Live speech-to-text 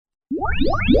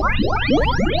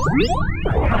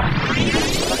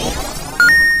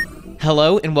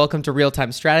Hello and welcome to Real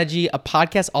Time Strategy, a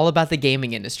podcast all about the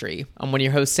gaming industry. I'm one of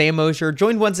your hosts, Sam Mosher,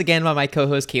 joined once again by my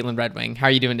co-host, Caitlin Redwing. How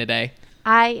are you doing today?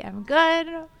 I am good.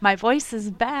 My voice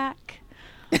is back.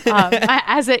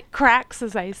 As it cracks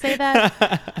as I say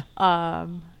that.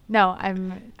 No,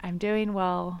 I'm doing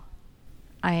well.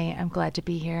 I am glad to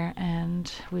be here,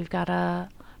 and we've got a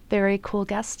very cool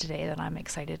guest today that I'm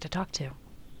excited to talk to.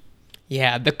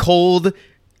 Yeah, the cold,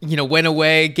 went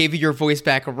away, gave you your voice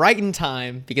back right in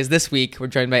time, because this week we're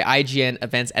joined by IGN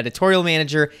Events Editorial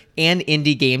Manager and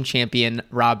Indie Game Champion,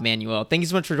 Rob Manuel. Thank you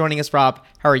so much for joining us, Rob.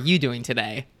 How are you doing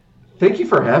today? Thank you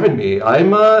for having me.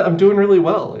 I'm doing really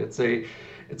well. It's a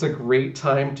great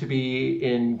time to be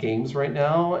in games right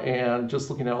now, and just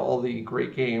looking at all the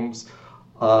great games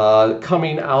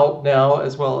coming out now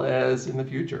as well as in the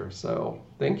future. So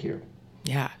thank you.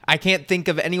 Yeah, I can't think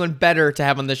of anyone better to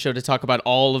have on the show to talk about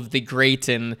all of the great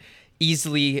and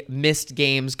easily missed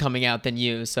games coming out than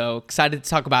you. So excited to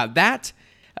talk about that.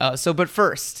 But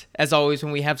first, as always,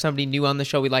 when we have somebody new on the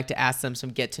show, we like to ask them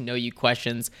some get-to-know-you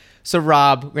questions. So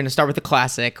Rob, we're going to start with the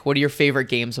classic. What are your favorite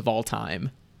games of all time?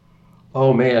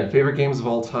 Oh man, favorite games of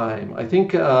all time. I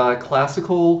think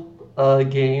classical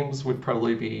games would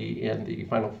probably be in the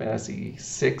Final Fantasy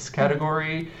VI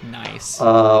category. Nice.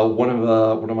 One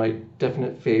of my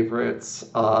definite favorites,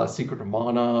 Secret of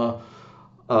Mana.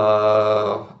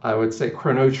 I would say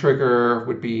Chrono Trigger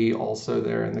would be also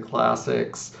there in the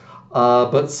classics.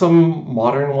 But some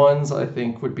modern ones I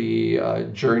think would be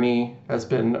Journey has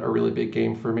been a really big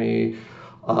game for me.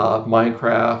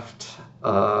 Minecraft.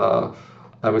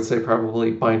 I would say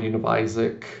probably Binding of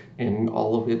Isaac in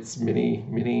all of its many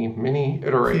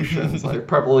iterations. I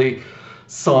probably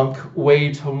sunk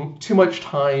way too much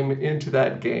time into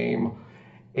that game.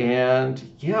 And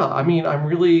yeah, I mean, I'm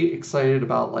really excited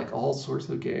about like all sorts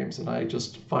of games, and I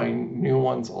just find new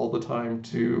ones all the time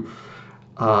to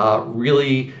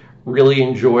really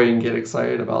enjoy and get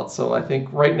excited about. So I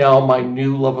think right now my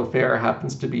new love affair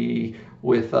happens to be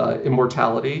with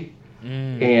Immortality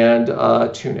and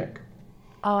Tunic.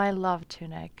 Oh, I love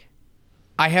Tunic.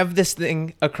 I have this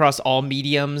thing across all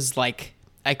mediums, like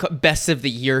I call best of the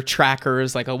year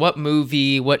trackers, like what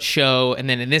movie, what show, and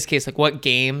then in this case, like what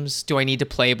games do I need to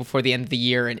play before the end of the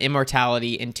year? And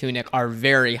Immortality and Tunic are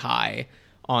very high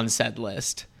on said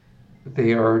list.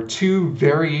 They are two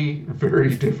very,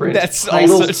 very different That's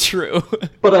titles, also true.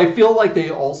 But I feel like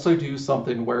they also do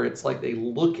something where it's like they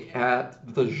look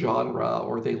at the genre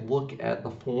or they look at the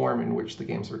form in which the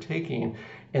games are taking,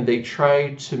 and they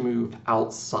try to move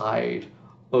outside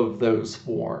of those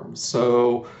forms.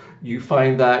 So you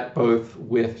find that both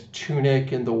with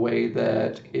Tunic in the way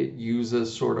that it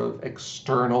uses sort of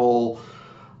external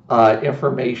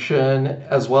information,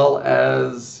 as well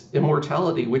as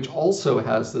Immortality, which also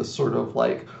has this sort of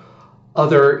like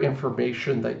other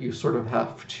information that you sort of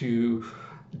have to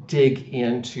dig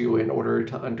into in order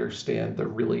to understand the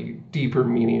really deeper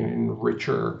meaning and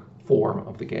richer form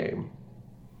of the game.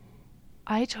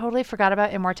 I totally forgot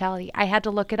about Immortality. I had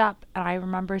to look it up, and I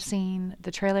remember seeing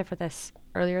the trailer for this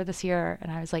earlier this year,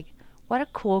 and I was like, what a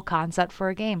cool concept for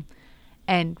a game,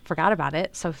 and forgot about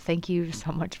it. So thank you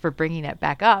so much for bringing it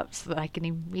back up so that I can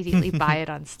immediately buy it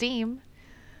on Steam.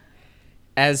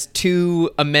 As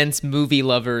two immense movie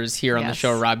lovers here on the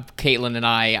show, Rob, Caitlin, and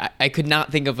I could not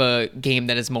think of a game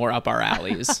that is more up our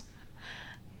alleys.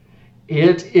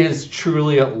 It is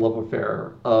truly a love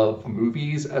affair of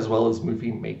movies as well as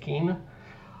movie making.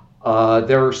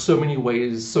 There are so many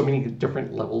ways, so many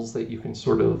different levels that you can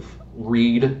sort of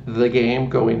read the game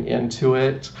going into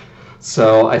it.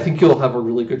 So I think you'll have a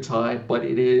really good time, but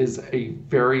it is a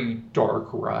very dark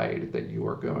ride that you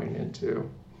are going into.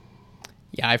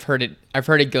 Yeah, I've heard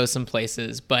it go some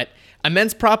places, but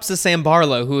immense props to Sam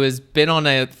Barlow, who has been on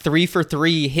a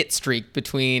 3-for-3 hit streak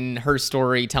between Her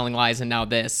Story, Telling Lies, and now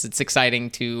this. It's exciting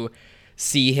to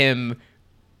see him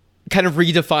kind of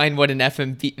redefine what an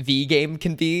FMV game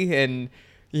can be and,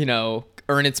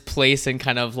 earn its place in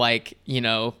kind of like,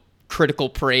 critical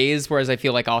praise, whereas I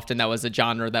feel like often that was a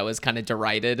genre that was kind of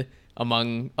derided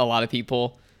among a lot of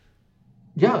people.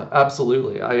 Yeah,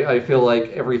 absolutely. I feel like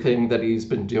everything that he's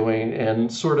been doing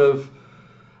and sort of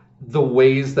the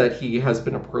ways that he has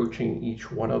been approaching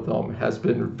each one of them has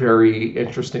been very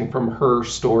interesting. From Her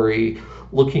Story,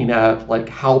 looking at like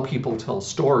how people tell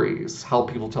stories, how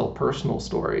people tell personal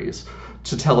stories,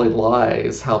 to Telling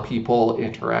Lies, how people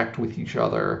interact with each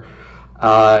other.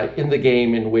 In the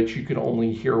game in which you can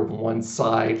only hear one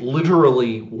side,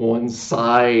 literally one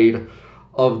side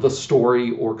of the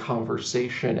story or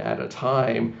conversation at a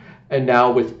time. And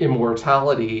now with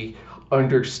Immortality,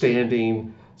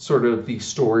 understanding sort of the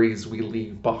stories we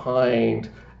leave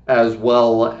behind, as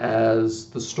well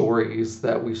as the stories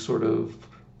that we sort of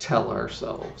tell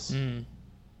ourselves.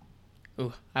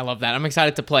 Ooh, I love that. I'm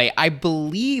excited to play. I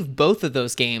believe both of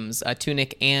those games,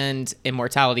 Tunic and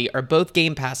Immortality, are both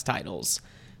Game Pass titles.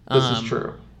 This is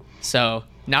true. So,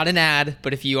 not an ad,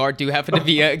 but if you do happen to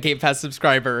be a Game Pass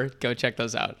subscriber, go check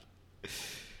those out.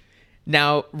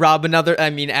 Now, Rob,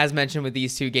 as mentioned with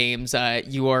these two games,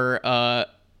 you are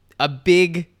a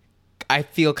big, I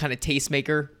feel, kind of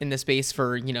tastemaker in the space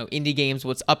for, indie games,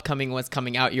 what's upcoming, what's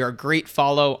coming out. You're a great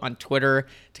follow on Twitter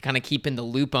to kind of keep in the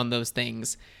loop on those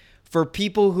things. For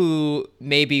people who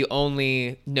maybe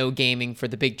only know gaming for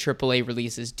the big AAA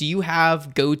releases, do you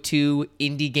have go-to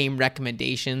indie game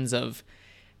recommendations of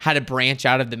how to branch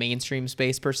out of the mainstream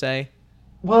space, per se?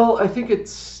 Well, I think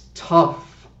it's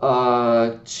tough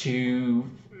to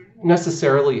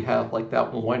necessarily have like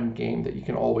that one game that you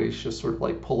can always just sort of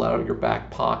like pull out of your back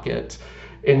pocket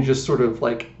and just sort of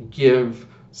like give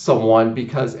someone,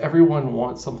 because everyone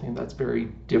wants something that's very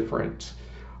different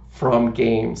from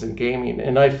games and gaming.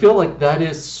 And I feel like that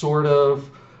is sort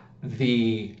of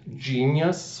the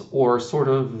genius, or sort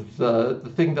of the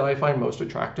thing that I find most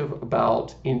attractive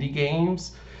about indie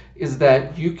games, is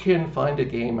that you can find a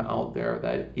game out there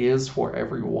that is for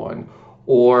everyone,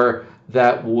 or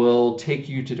that will take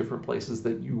you to different places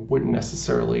that you wouldn't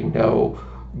necessarily know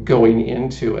going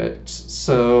into it.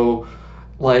 So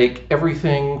like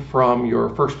everything from your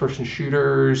first person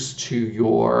shooters to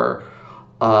your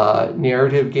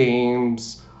narrative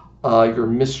games, your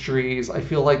mysteries. I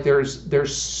feel like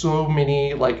there's so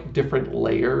many like different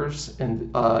layers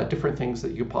and different things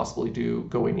that you possibly do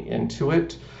going into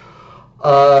it.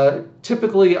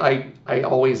 Typically, I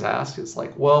always ask, it's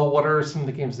like, well, what are some of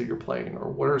the games that you're playing,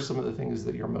 or what are some of the things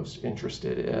that you're most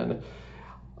interested in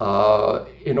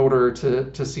order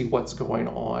to see what's going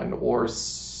on, or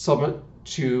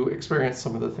to experience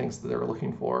some of the things that they're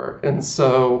looking for. And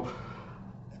so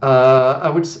I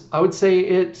would say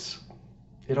it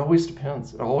always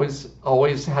depends. It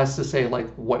always has to say like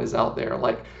what is out there.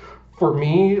 Like for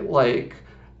me, like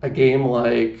a game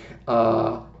like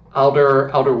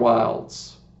Outer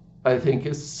Wilds, I think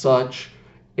is such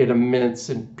an immense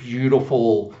and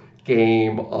beautiful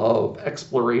game of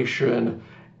exploration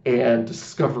and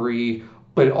discovery,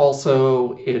 but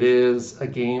also it is a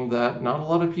game that not a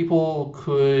lot of people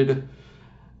could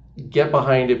get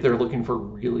behind if they're looking for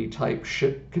really tight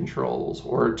ship controls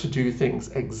or to do things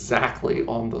exactly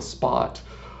on the spot.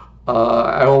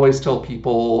 I always tell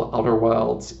people Outer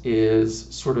Wilds is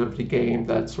sort of the game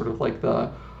that's sort of like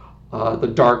the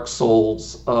Dark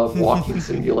Souls of walking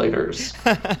simulators,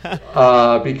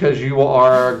 because you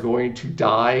are going to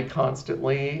die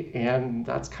constantly, and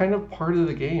that's kind of part of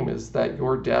the game, is that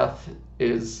your death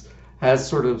has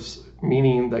sort of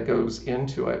meaning that goes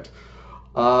into it.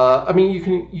 I mean, you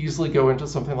can easily go into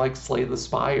something like Slay the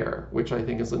Spire, which I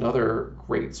think is another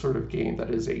great sort of game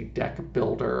that is a deck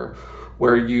builder,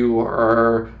 where you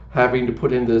are having to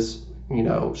put in this,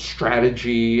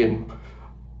 strategy and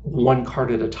one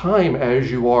card at a time as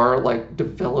you are like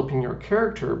developing your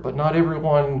character. But not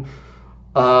everyone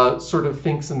sort of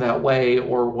thinks in that way,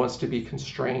 or wants to be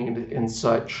constrained in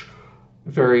such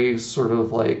very sort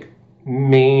of like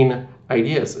main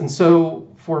ideas. And so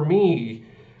for me,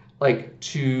 like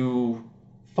to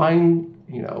find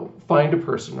a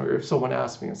person, or if someone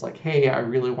asks me, it's like, hey, I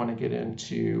really want to get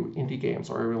into indie games,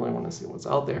 or I really want to see what's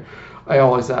out there, I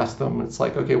always ask them, it's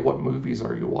like, okay, what movies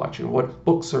are you watching? What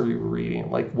books are you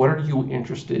reading? Like, what are you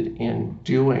interested in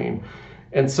doing?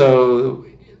 And so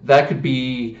that could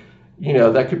be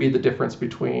the difference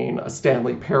between a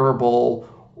Stanley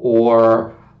Parable,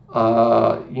 or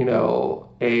a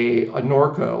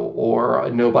Norco, or a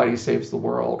Nobody Saves the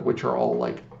World, which are all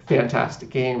like fantastic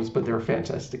games, but they're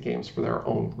fantastic games for their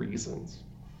own reasons.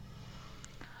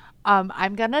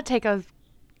 I'm gonna take a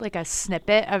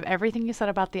snippet of everything you said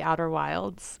about the Outer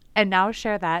Wilds and now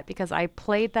share that, because I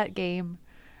played that game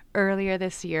earlier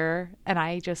this year and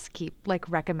I just keep like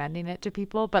recommending it to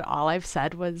people, but all I've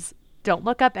said was, don't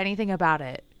look up anything about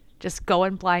it. Just go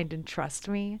in blind and trust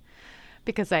me,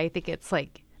 because I think it's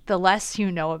like, the less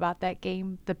you know about that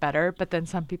game, the better. But then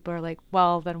some people are like,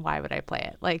 well, then why would I play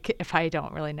it? Like, if I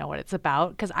don't really know what it's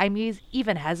about, because I'm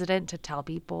even hesitant to tell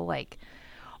people like,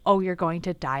 oh, you're going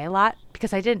to die a lot,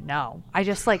 because I didn't know. I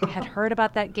just like had heard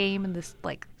about that game in this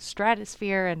like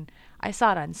stratosphere, and I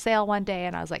saw it on sale one day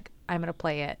and I was like, I'm going to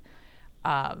play it.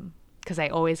 Because I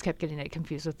always kept getting it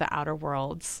confused with the Outer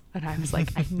Worlds. And I was like,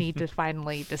 I need to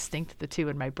finally distinct the two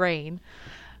in my brain.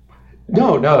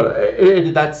 No,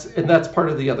 that's part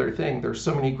of the other thing. There's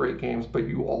so many great games, but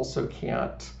you also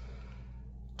can't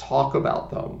talk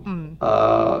about them.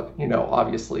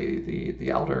 Obviously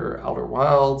the Outer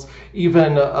Wilds,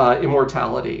 even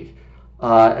Immortality.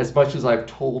 As much as I've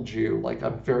told you, like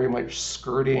I'm very much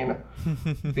skirting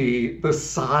the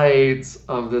sides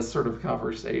of this sort of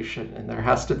conversation, and there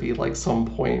has to be like some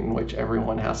point in which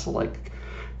everyone has to like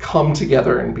come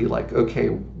together and be like, okay,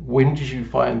 when did you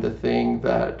find the thing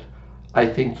that I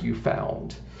think you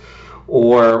found?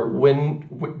 Or when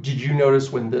did you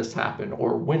notice when this happened?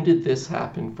 Or when did this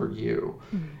happen for you?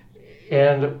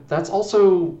 And that's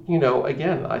also,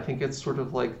 again, I think it's sort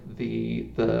of like the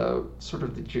sort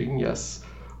of the genius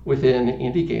within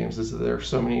indie games is that there are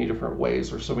so many different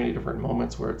ways or so many different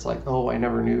moments where it's like, oh, I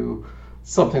never knew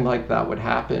something like that would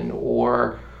happen,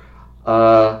 or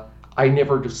I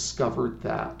never discovered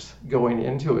that going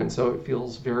into it. And so it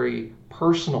feels very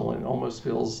personal and almost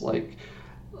feels like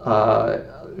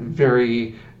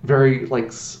very, very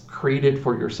like created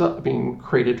for yourself, being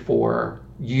created for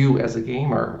you as a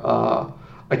gamer.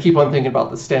 I keep on thinking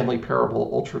about the Stanley Parable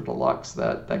Ultra Deluxe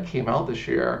that came out this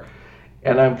year,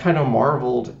 and I'm kind of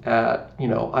marveled at,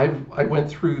 I went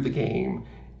through the game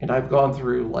and I've gone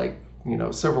through like,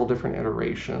 several different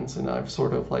iterations, and I've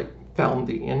sort of like found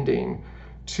the ending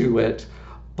to it.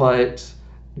 But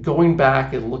going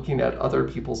back and looking at other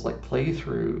people's like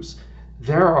playthroughs,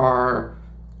 there are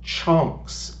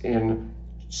chunks and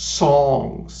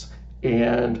songs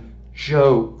and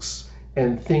jokes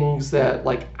and things that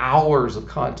like hours of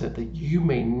content that you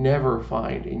may never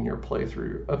find in your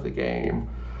playthrough of the game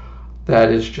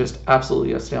that is just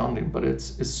absolutely astounding. But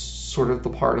it's sort of the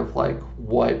part of like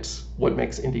what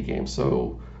makes indie games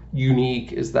so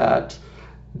unique, is that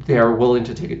they're willing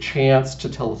to take a chance to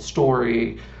tell a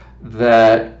story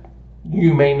that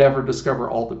you may never discover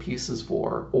all the pieces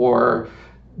for, or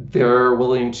they're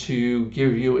willing to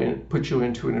give you and put you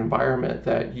into an environment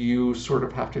that you sort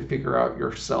of have to figure out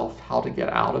yourself how to get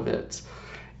out of it.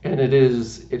 And it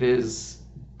is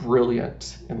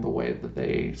brilliant in the way that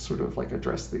they sort of like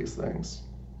address these things.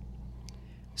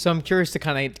 So I'm curious to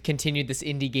kind of continue this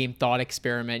indie game thought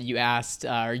experiment. You asked,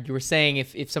 or you were saying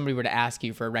if somebody were to ask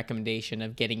you for a recommendation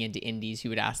of getting into indies, you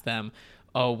would ask them,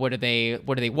 oh, what are they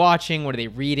watching? What are they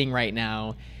reading right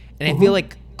now? And I feel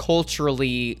like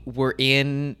culturally we're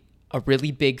in a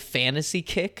really big fantasy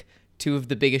kick. Two of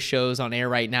the biggest shows on air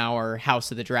right now are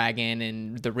House of the Dragon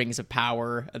and The Rings of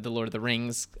Power, the Lord of the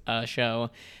Rings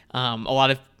show. A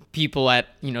lot of people that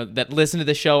listen to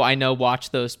the show, I know,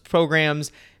 watch those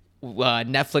programs.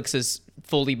 Netflix is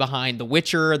fully behind The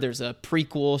Witcher. There's a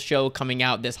prequel show coming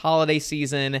out this holiday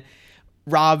season.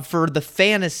 Rob, for the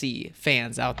fantasy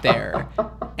fans out there,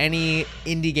 any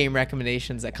indie game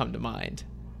recommendations that come to mind?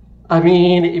 I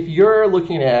mean, if you're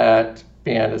looking at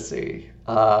fantasy,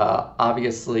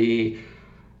 obviously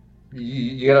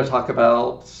you got to talk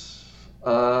about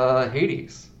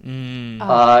Hades.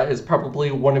 Is probably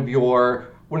one of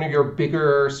your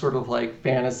bigger sort of like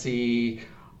fantasy,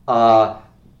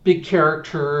 big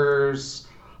characters,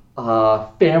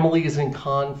 families in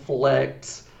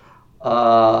conflict,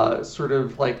 sort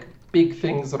of like big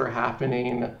things that are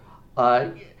happening.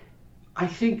 I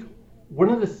think one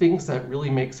of the things that really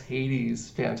makes Hades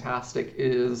fantastic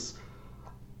is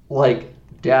like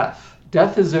death.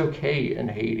 Death is okay in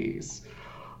Hades.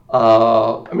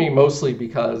 I mean, mostly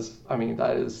because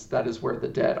that is where the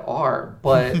dead are.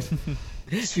 But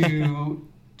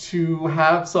to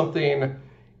have something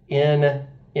in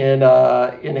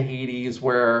Hades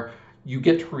where you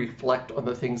get to reflect on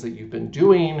the things that you've been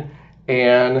doing,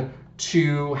 and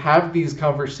to have these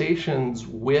conversations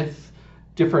with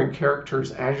different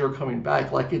characters as you're coming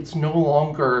back. Like, it's no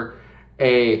longer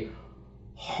a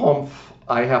humph,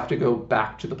 I have to go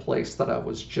back to the place that I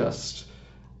was just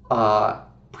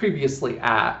previously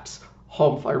at.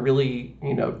 Humph, I really,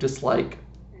 dislike,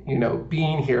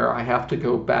 being here. I have to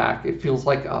go back. It feels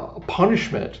like a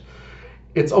punishment.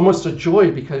 It's almost a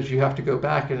joy because you have to go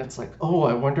back, and it's like, oh,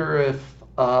 I wonder if,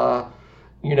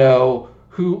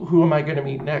 who am I going to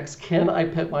meet next? Can I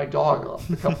pet my dog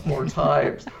a couple more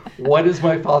times? What is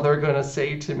my father going to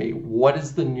say to me? What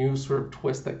is the new sort of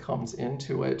twist that comes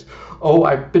into it? Oh,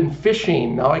 I've been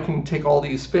fishing. Now I can take all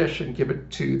these fish and give it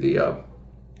to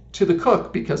the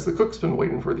cook, because the cook's been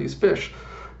waiting for these fish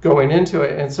going into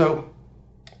it. And so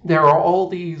there are all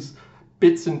these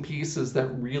bits and pieces that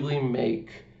really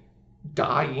make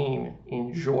dying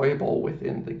enjoyable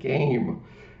within the game,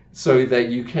 so that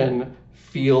you can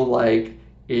feel like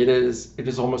it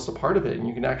is almost a part of it, and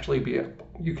you can actually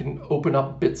you can open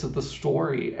up bits of the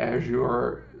story as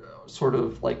you're sort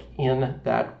of like in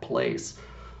that place.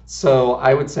 So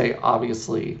I would say,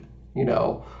 obviously,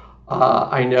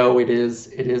 I know it is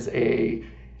a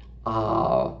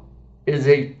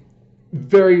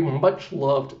very much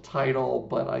loved title,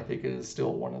 but I think it is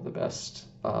still one of the best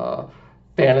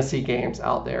fantasy games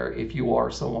out there. If you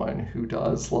are someone who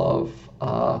does love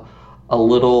a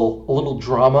little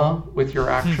drama with your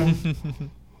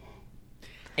action.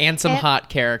 And some hot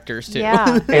characters too.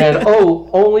 Yeah. And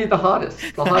only the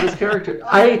hottest character.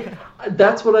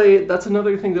 That's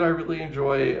another thing that I really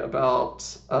enjoy about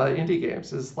indie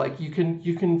games is like you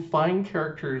can find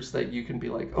characters that you can be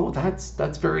like, oh,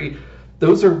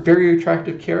 those are very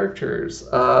attractive characters.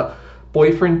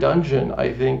 Boyfriend Dungeon,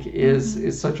 I think,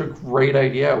 is such a great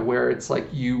idea where it's like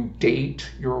you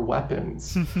date your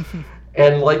weapons.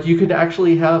 And like you can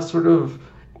actually have sort of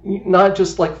not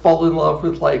just like fall in love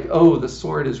with like, oh, the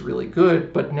sword is really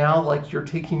good, but now like you're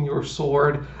taking your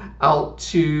sword out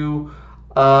to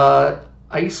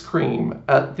ice cream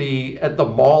at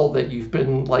the mall that you've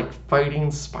been like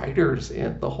fighting spiders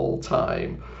in the whole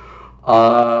time.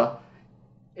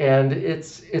 And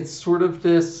it's sort of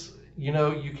this, you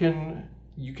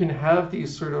can have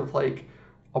these sort of like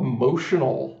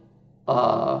emotional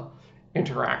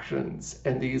interactions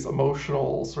and these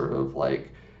emotional sort of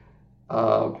like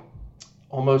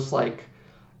almost like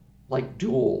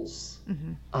duels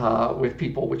with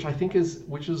people, which I think is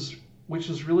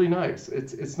really nice.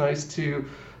 It's nice to,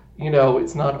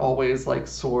 it's not always like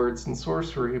swords and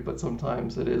sorcery, but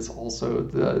sometimes it is also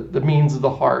the means of the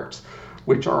heart,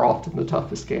 which are often the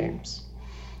toughest games.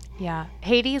 Yeah.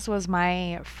 Hades was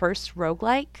my first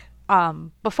roguelike.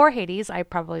 Before Hades, I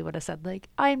probably would have said like,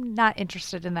 I'm not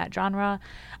interested in that genre.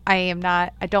 I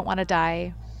don't want to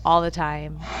die all the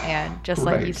time. And just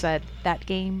like you said, that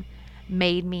game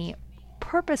made me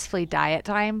purposefully die at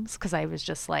times because I was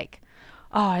just like,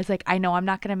 I was like, I know I'm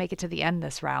not going to make it to the end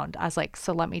this round. I was like,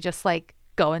 so let me just like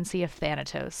go and see if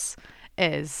Thanatos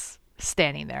is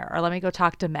standing there, or let me go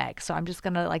talk to Meg. So I'm just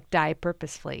going to like die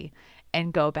purposefully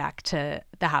and go back to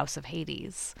the House of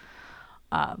Hades.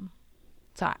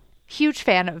 So huge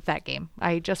fan of that game.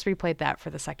 I just replayed that for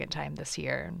the second time this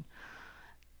year and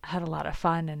had a lot of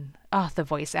fun. And the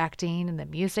voice acting and the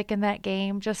music in that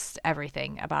game, just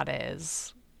everything about it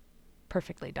is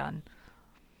perfectly done.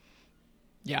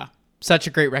 Yeah, such a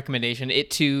great recommendation. It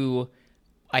too,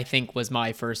 I think, was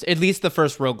my first, at least the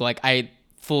first roguelike I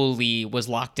fully was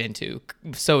locked into.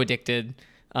 So addicted.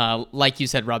 Like you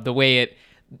said, Rob, the way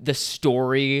the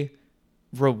story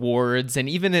rewards and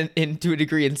even in to a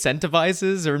degree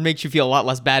incentivizes or makes you feel a lot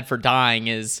less bad for dying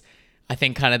is, I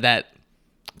think, kind of that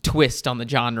twist on the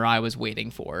genre I was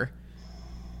waiting for.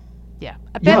 Yeah.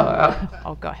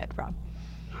 Oh, go ahead, Rob.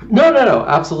 No,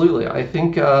 absolutely. I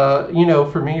think, for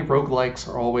me, roguelikes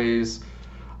are always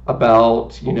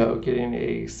about, getting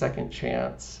a second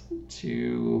chance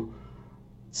to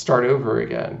start over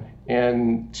again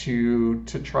and to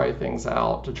try things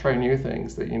out, to try new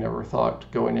things that you never thought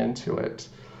going into it.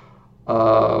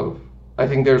 I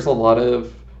think there's a lot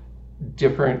of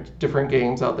different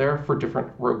games out there for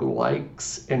different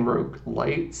roguelikes and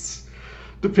roguelites,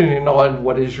 depending on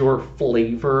what is your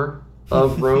flavor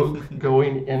of rogue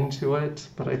going into it.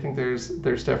 But I think there's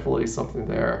definitely something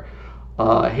there.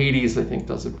 Hades, I think,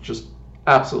 does a just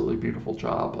absolutely beautiful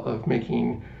job of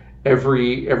making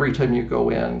every time you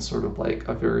go in sort of like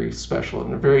a very special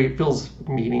and feels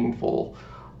meaningful.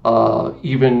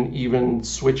 Even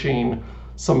switching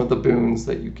some of the boons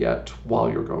that you get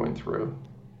while you're going through.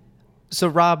 So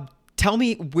Rob, tell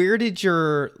me, where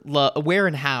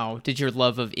and how did your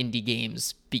love of indie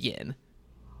games begin?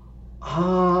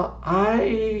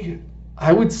 I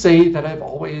would say that I've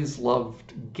always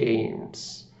loved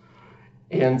games.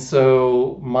 And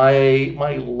so my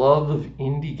love of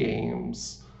indie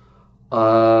games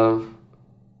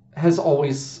has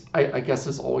always, I guess,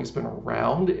 has always been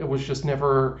around. It was just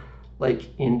never like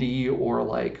indie or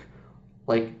like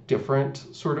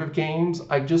different sort of games.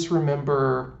 I just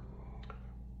remember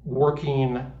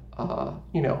working,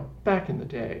 back in the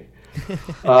day.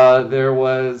 There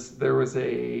was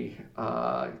a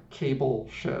cable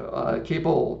show,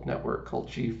 cable network called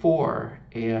G4,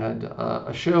 and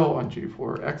a show on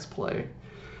G4, XPlay.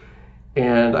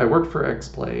 And I worked for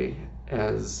XPlay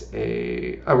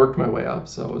I worked my way up,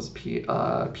 so I was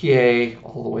PA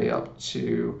all the way up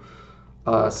to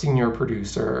senior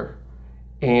producer.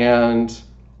 And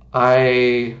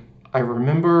I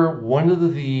remember one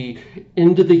of the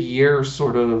end of the year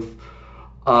sort of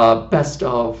best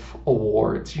of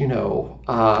awards,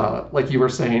 like you were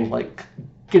saying, like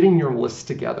getting your list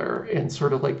together and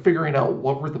sort of like figuring out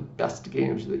what were the best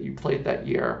games that you played that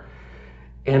year.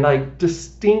 And I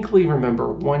distinctly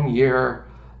remember one year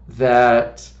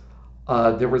that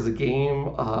there was a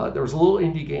game, there was a little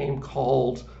indie game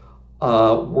called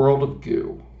World of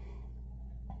Goo.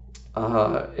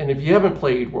 And if you haven't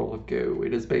played World of Goo,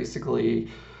 it is basically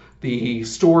the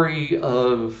story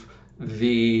of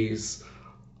these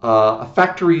a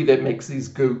factory that makes these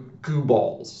goo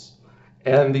balls,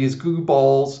 and these goo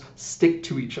balls stick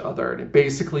to each other, and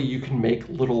basically you can make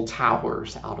little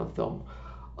towers out of them.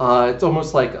 It's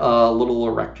almost like a little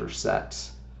erector set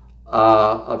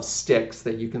of sticks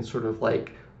that you can sort of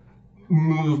like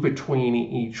move between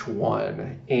each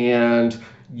one, and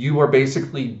you are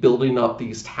basically building up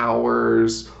these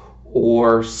towers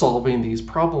or solving these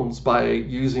problems by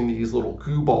using these little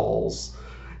goo balls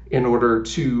in order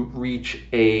to reach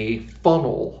a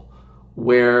funnel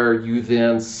where you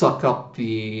then suck up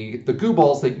the goo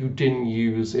balls that you didn't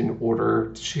use in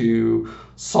order to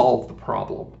solve the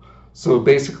problem. So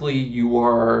basically you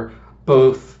are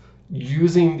both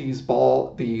using these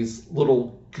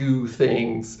little goo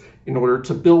things in order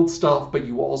to build stuff, but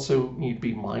you also need to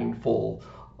be mindful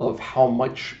of how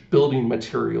much building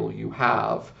material you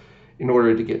have in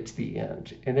order to get to the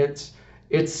end. And it's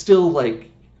still like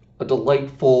a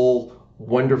delightful,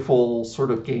 wonderful sort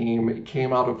of game. It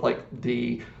came out of like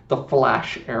the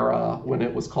Flash era when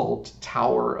it was called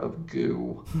Tower of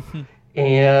Goo.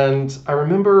 And I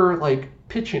remember like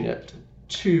pitching it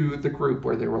to the group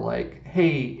where they were like,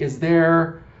 hey, is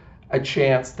there a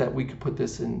chance that we could put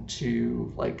this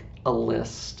into like a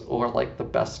list or like the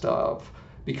best of?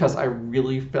 Because I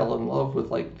really fell in love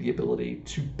with like the ability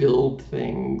to build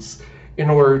things in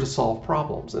order to solve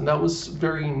problems. And that was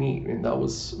very neat, and that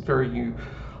was very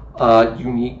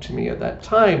unique to me at that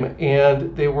time.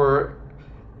 And it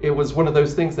was one of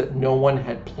those things that no one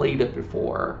had played it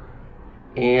before,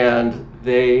 and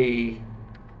they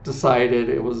decided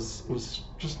it was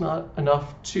just not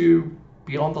enough to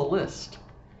be on the list.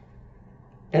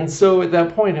 And so at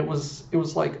that point it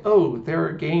was like, oh, there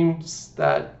are games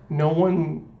that no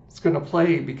one's going to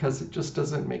play because it just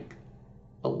doesn't make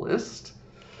a list.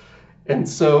 And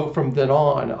so from then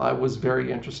on, I was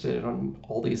very interested in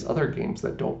all these other games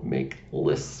that don't make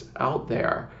lists out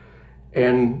there.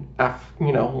 And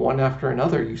one after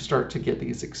another, you start to get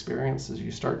these experiences.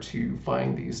 You start to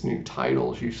find these new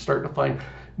titles. You start to find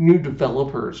new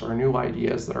developers or new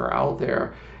ideas that are out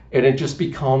there. And it just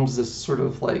becomes this sort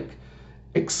of like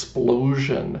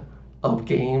explosion of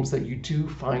games that you do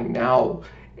find now.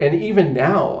 And even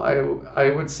now,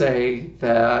 I would say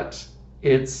that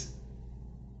it's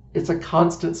a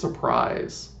constant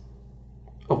surprise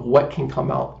of what can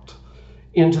come out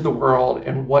into the world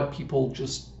and what people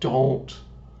just don't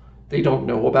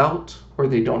know about, or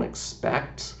they don't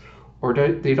expect, or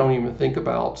they don't even think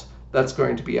about that's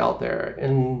going to be out there.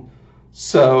 And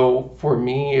so for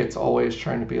me, it's always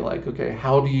trying to be like, okay,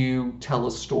 how do you tell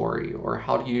a story, or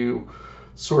how do you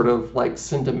sort of like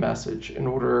send a message in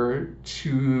order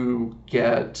to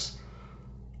get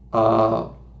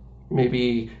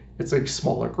maybe it's a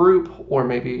smaller group, or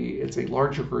maybe it's a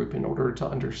larger group, in order to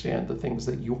understand the things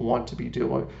that you want to be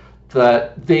doing,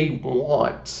 that they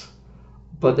want,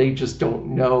 but they just don't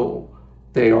know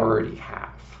they already have.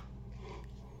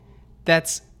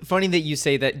 That's funny that you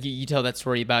say that you tell that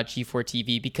story about G4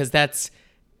 TV, because that's,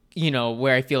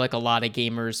 where I feel like a lot of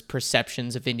gamers'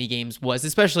 perceptions of indie games was,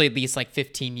 especially at least like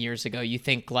 15 years ago. You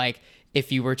think like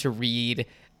if you were to read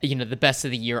the best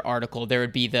of the year article, there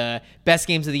would be the best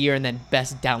games of the year and then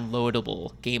best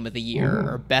downloadable game of the year,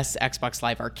 or best Xbox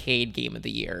Live Arcade game of the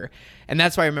year. And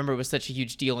that's why I remember it was such a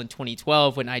huge deal in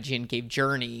 2012 when IGN gave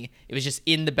Journey. It was just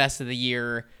in the best of the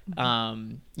year,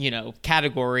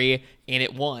 category, and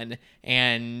it won.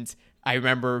 And I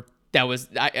remember that was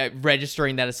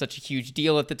registering that as such a huge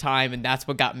deal at the time, and that's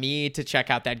what got me to check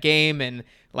out that game. And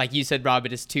like you said, Rob,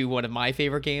 it is too one of my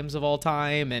favorite games of all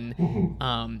time. And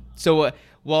so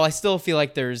while I still feel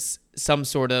like there's some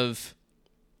sort of,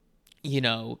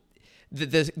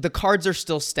 the cards are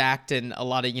still stacked in a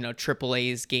lot of,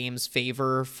 AAA's games'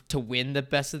 favor to win the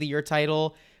best of the year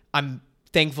title, I'm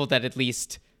thankful that at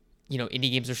least,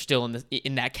 indie games are still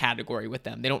in that category with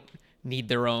them. They don't need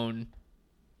their own,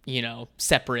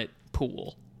 separate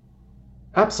pool.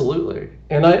 Absolutely.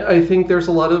 And I think there's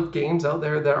a lot of games out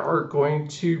there that are going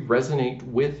to resonate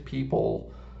with people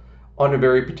on a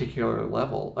very particular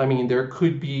level. I mean, there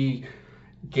could be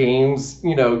games,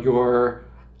 your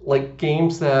like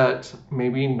games that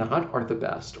maybe not are the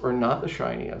best or not the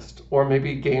shiniest, or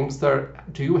maybe games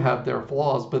that do have their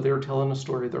flaws, but they're telling a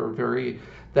story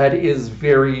that is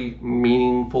very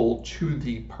meaningful to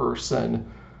the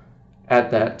person at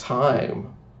that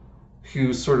time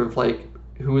who sort of like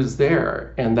who is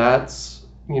there. And that's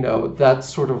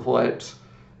sort of what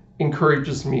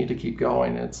encourages me to keep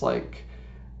going. It's like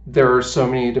there are so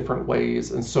many different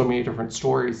ways and so many different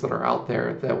stories that are out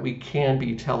there that we can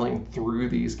be telling through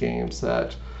these games,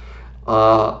 that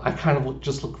I kind of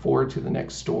just look forward to the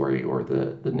next story or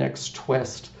the next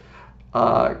twist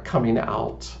coming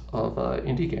out of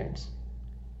indie games.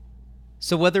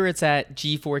 So whether it's at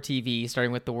G4 TV,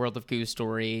 starting with the World of Goose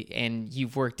story, and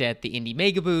you've worked at the Indie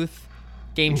Mega Booth,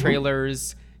 game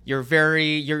trailers,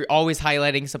 you're always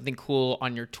highlighting something cool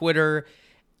on your Twitter.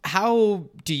 How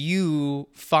do you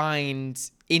find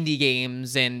indie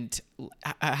games, and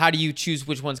how do you choose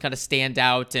which ones kind of stand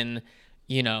out and,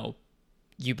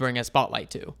 you bring a spotlight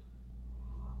to?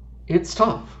 It's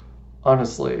tough,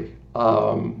 honestly.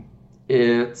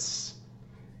 It's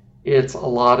a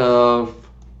lot of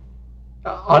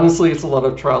it's a lot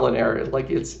of trial and error. Like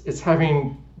it's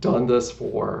having done this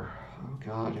for, oh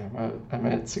God, I'm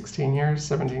at 16 years,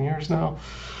 17 years now,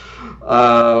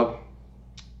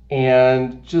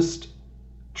 and just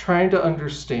trying to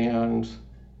understand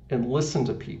and listen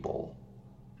to people,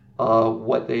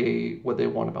 what they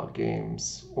want about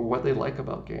games or what they like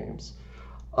about games.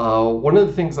 One of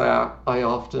the things I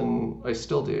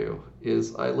still do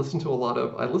is I listen to a lot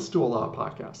of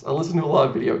podcasts. I listen to a lot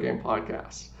of video game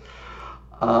podcasts.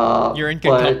 You're in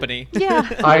good company.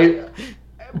 Yeah.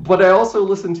 But I also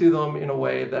listen to them in a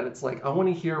way that it's like I want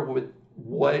to hear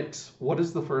what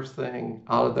is the first thing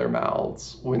out of their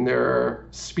mouths when they're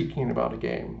speaking about a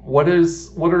game. What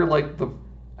are like the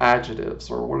adjectives,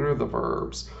 or what are the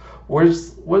verbs?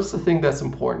 What's the thing that's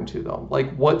important to them?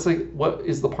 Like what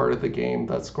is the part of the game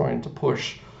that's going to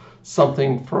push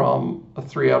something from a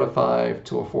 3 out of 5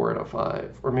 to a 4 out of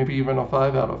 5, or maybe even a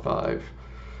 5 out of 5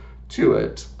 to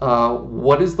it?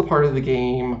 What is the part of the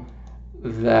game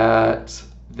that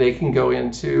they can go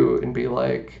into and be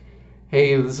like,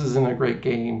 hey, this isn't a great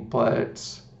game,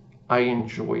 but I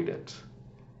enjoyed it.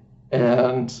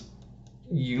 And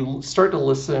you start to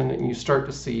listen and you start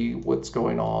to see what's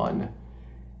going on.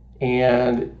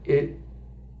 And it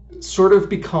sort of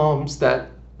becomes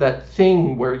that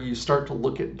thing where you start to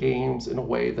look at games in a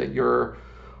way that you're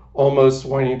almost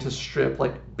wanting to strip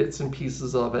like bits and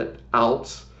pieces of it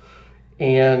out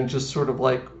and just sort of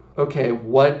like, okay,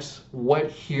 what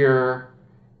here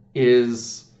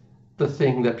is the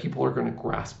thing that people are going to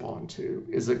grasp onto?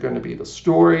 Is it going to be the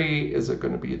story? Is it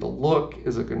going to be the look?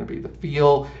 Is it going to be the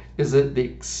feel? Is it the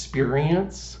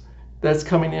experience that's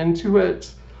coming into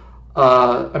it?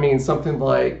 Something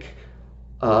like,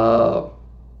 Vampire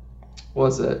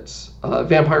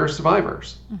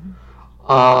Survivors?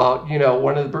 Mm-hmm.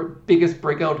 One of the biggest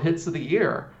breakout hits of the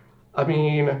year. I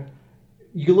mean,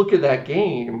 you look at that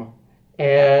game,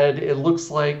 and it looks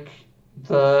like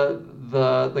the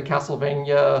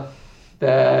Castlevania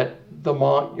that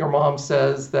your mom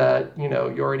says that you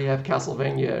already have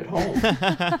Castlevania at home.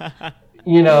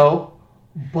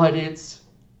 But it's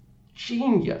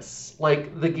genius.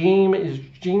 Like the game is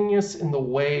genius in the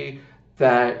way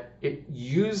that it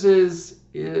uses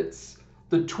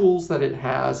the tools that it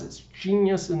has. It's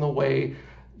genius in the way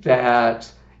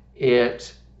that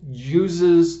it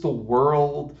uses the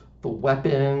world, the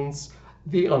weapons,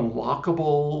 the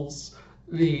unlockables,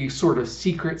 the sort of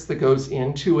secrets that goes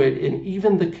into it, and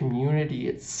even the community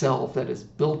itself that is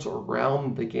built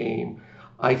around the game,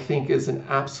 I think is an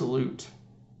absolute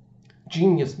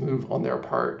genius move on their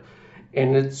part.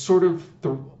 And it's sort of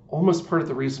almost part of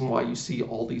the reason why you see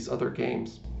all these other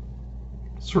games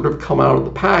sort of come out of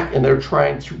the pack, and they're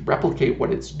trying to replicate what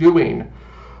it's doing.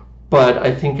 But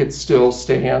I think it still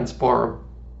stands far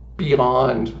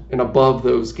beyond and above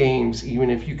those games, even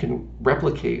if you can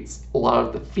replicate a lot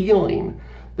of the feeling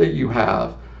that you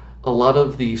have, a lot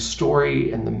of the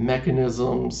story and the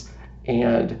mechanisms,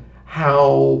 and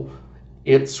how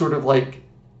it sort of like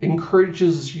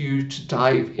encourages you to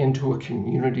dive into a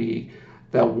community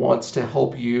that wants to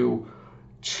help you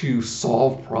to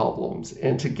solve problems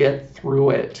and to get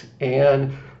through it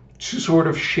and to sort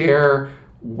of share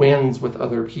wins with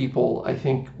other people. I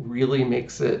think really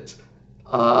makes it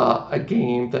a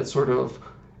game that sort of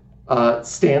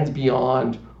stands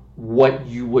beyond what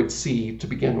you would see to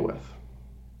begin with.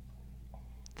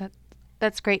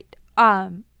 That's great.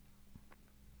 I'm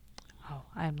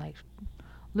like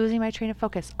losing my train of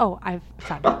focus. Oh, I've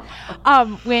found it.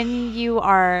 When you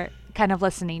are kind of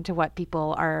listening to what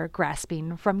people are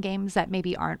grasping from games that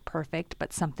maybe aren't perfect,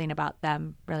 but something about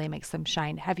them really makes them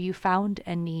shine, have you found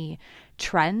any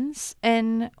trends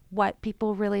in what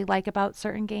people really like about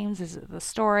certain games? Is it the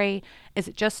story? Is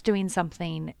it just doing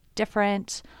something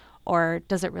different? Or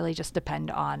does it really just depend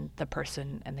on the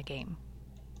person and the game?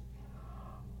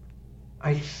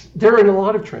 There are a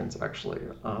lot of trends, actually.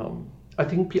 I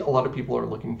think a lot of people are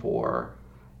looking for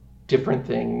different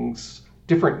things,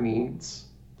 different needs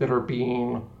that are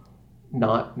being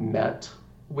not met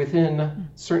within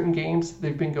certain games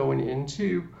they've been going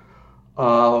into.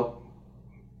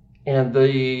 and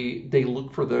they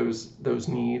look for those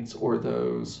needs or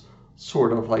those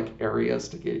sort of like areas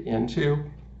to get into.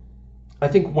 I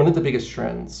think one of the biggest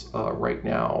trends right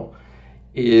now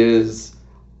is,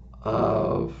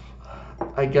 uh,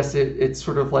 I guess it's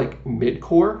sort of like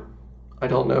mid-core. I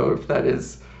don't know if that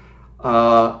is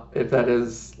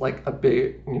like a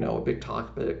big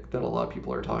topic that a lot of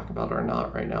people are talking about or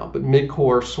not right now. But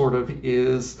mid-core sort of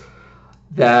is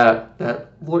that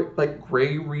like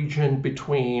gray region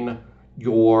between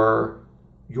your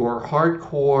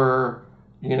hardcore,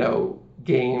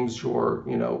 games, your,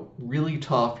 really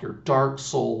tough, your Dark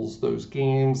Souls, those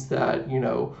games that,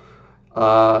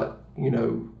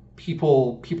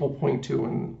 people point to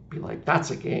and be like, that's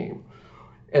a game.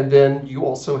 And then you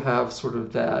also have sort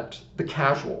of the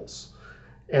casuals.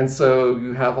 And so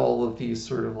you have all of these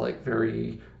sort of like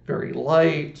very, very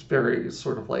light, very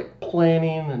sort of like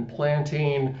planning and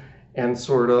planting, and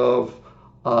sort of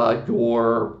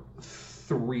your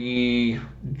three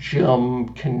gem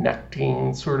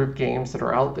connecting sort of games that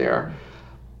are out there.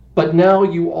 But now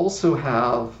you also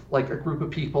have like a group of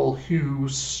people who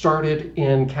started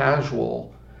in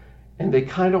casual, and they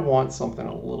kind of want something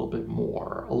a little bit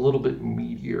more, a little bit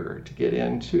meatier to get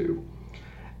into.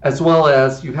 As well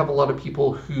as you have a lot of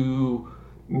people who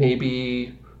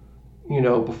maybe,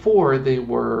 before they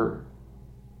were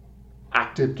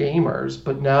active gamers,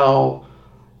 but now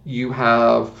you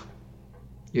have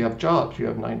jobs, you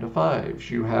have 9 to 5s,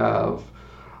 you have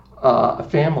a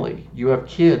family, you have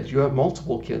kids, you have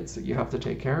multiple kids that you have to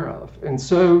take care of. And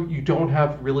so you don't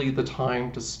have really the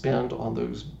time to spend on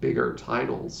those bigger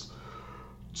titles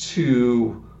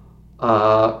to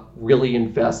really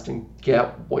invest and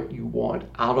get what you want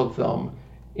out of them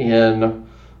in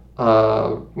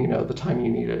the time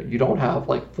you need it. You don't have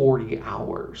like 40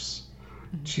 hours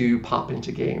to pop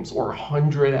into games or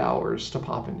 100 hours to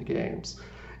pop into games.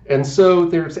 And so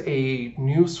there's a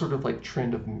new sort of like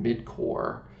trend of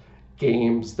mid-core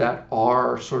games that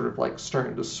are sort of like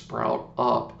starting to sprout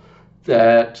up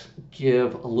that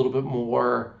give a little bit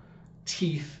more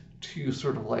teeth to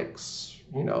sort of like,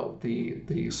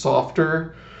 the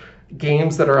softer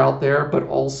games that are out there, but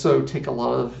also take a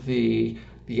lot of the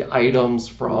items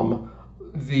from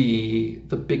the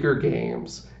bigger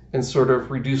games and sort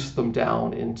of reduce them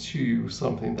down into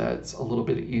something that's a little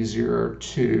bit easier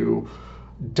to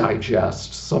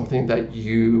digest, something that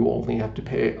you only have to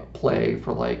play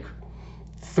for like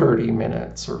 30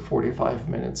 minutes or 45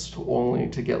 minutes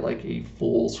to get like a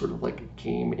full sort of like a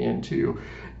game into.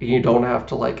 And you don't have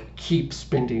to like keep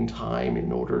spending time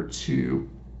in order to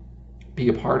be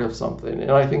a part of something.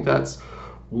 And I think that's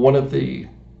one of the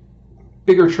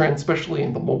bigger trends, especially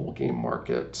in the mobile game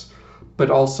market, but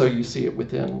also you see it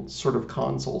within sort of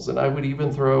consoles. And I would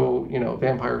even throw,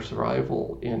 Vampire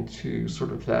Survival into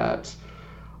sort of that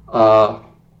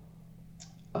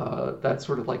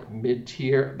sort of like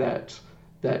mid-tier,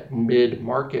 that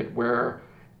mid-market where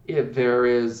there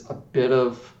is a bit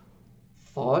of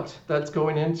thought that's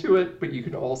going into it, but you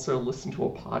can also listen to a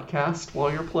podcast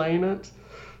while you're playing it.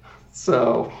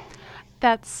 So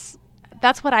That's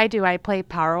what I do. I play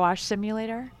Power Wash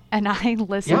Simulator and I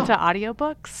listen to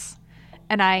audiobooks,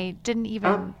 and I didn't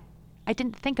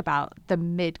think about the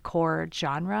mid-core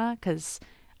genre, because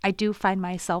I do find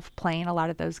myself playing a lot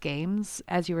of those games.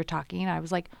 As you were talking, I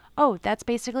was like, oh, that's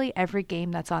basically every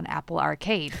game that's on Apple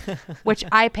Arcade, which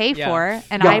I pay for,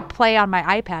 and I play on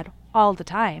my iPad all the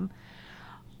time.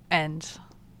 And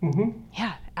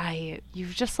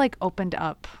you've just like opened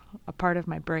up a part of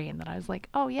my brain that I was like,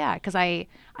 oh yeah, because I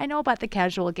know about the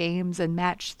casual games and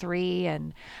Match 3,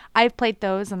 and I've played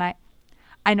those, and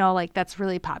I know like that's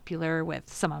really popular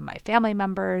with some of my family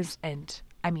members, and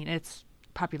I mean it's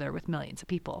popular with millions of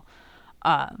people.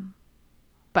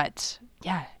 But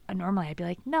yeah, normally I'd be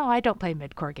like, no, I don't play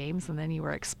mid-core games, and then you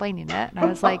were explaining it, and I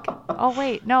was like, oh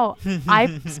wait, no,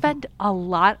 I spend a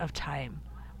lot of time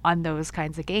on those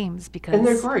kinds of games because and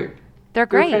they're great. They're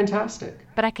great. They're fantastic.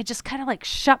 But I could just kind of like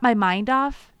shut my mind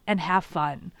off and have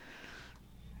fun.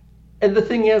 And the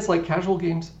thing is, like casual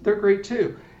games, they're great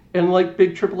too. And like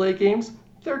big AAA games,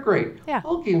 they're great. Yeah.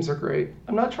 All games are great.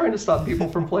 I'm not trying to stop people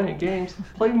from playing games.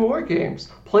 Play more games.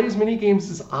 Play as many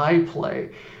games as I play.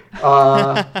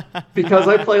 Because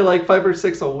I play like 5 or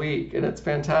 6 a week, and it's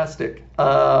fantastic.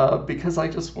 Because I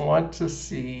just want to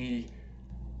see.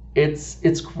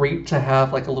 It's great to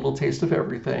have like a little taste of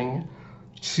everything,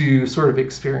 to sort of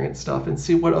experience stuff and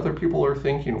see what other people are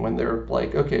thinking when they're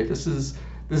like, okay, this is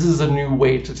a new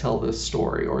way to tell this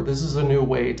story, or this is a new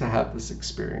way to have this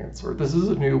experience, or this is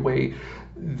a new way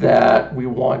that we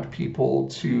want people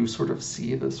to sort of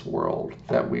see this world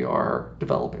that we are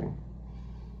developing.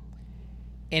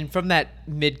 And from that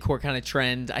mid-core kind of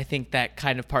trend, I think that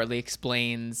kind of partly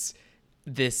explains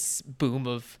this boom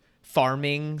of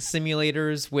farming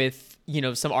simulators with,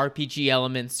 some RPG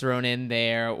elements thrown in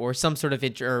there, or some sort of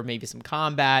or maybe some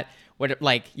combat.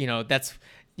 That's,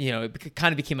 it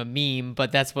kind of became a meme,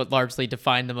 but that's what largely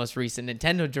defined the most recent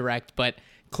Nintendo Direct. But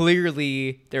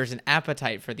clearly there's an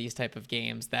appetite for these type of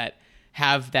games that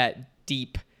have that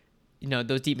deep,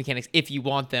 those deep mechanics if you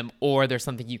want them, or there's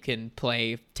something you can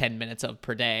play 10 minutes of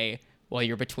per day while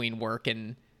you're between work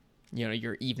and,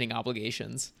 your evening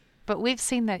obligations. But we've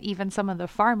seen that even some of the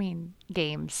farming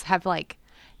games have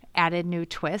added new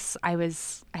twists. I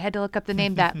had to look up the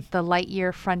name, that the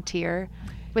Lightyear Frontier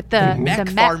with the mech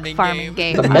farming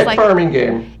game. The mech farming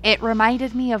game. It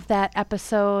reminded me of that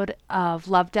episode of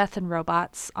Love, Death, and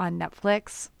Robots on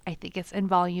Netflix. I think it's in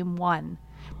volume 1.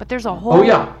 But there's a whole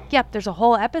there's a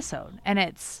whole episode, and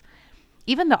it's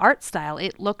even the art style,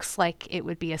 it looks like it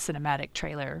would be a cinematic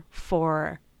trailer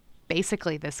for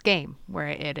basically this game, where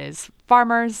it is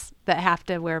farmers that have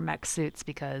to wear mech suits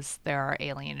because there are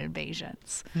alien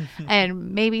invasions.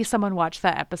 And maybe someone watched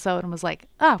that episode and was like,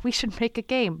 we should make a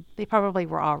game. They probably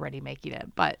were already making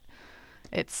it, but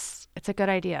it's a good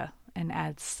idea and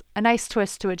adds a nice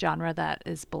twist to a genre that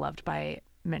is beloved by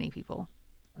many people.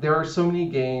 There are so many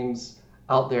games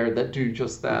out there that do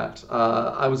just that.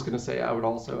 I was going to say I would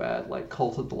also add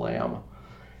Cult of the Lamb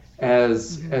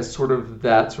as sort of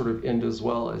that sort of end as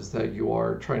well, as that you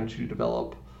are trying to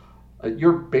develop.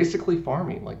 You're basically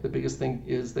farming. The biggest thing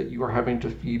is that you are having to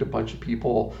feed a bunch of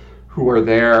people who are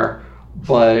there.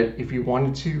 But if you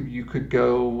wanted to, you could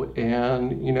go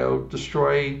and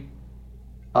destroy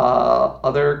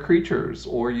other creatures,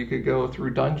 or you could go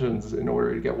through dungeons in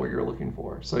order to get what you're looking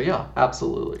for. So yeah,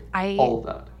 absolutely, all of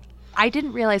that. I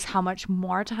didn't realize how much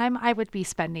more time I would be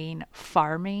spending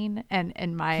farming and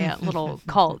in my little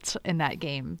cult in that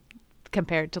game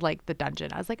compared to the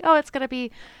dungeon. I was like, it's going to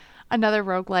be another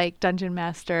roguelike dungeon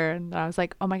master. And I was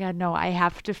like, oh my God, no, I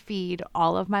have to feed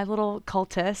all of my little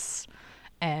cultists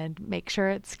and make sure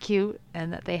it's cute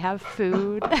and that they have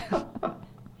food.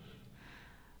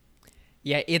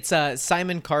 Yeah, it's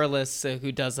Simon Carlos,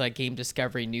 who does a game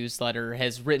discovery newsletter,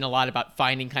 has written a lot about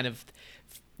finding kind of,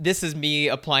 this is me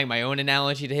applying my own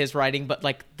analogy to his writing, but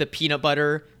the peanut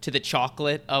butter to the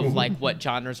chocolate of what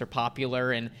genres are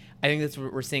popular. And I think that's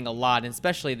what we're seeing a lot, and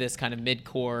especially this kind of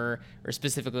mid-core or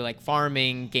specifically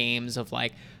farming games of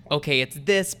okay, it's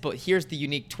this, but here's the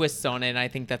unique twists on it. And I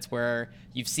think that's where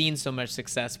you've seen so much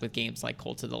success with games like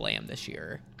Cult of the Lamb this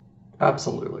year.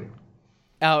 Absolutely.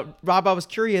 Rob, I was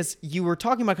curious, you were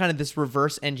talking about kind of this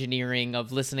reverse engineering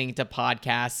of listening to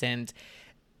podcasts and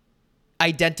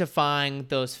identifying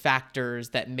those factors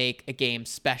that make a game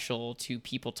special to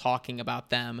people talking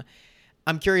about them.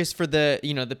 I'm curious for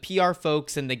the PR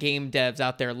folks and the game devs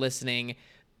out there listening,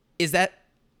 is that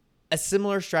a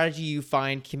similar strategy you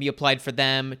find can be applied for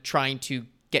them trying to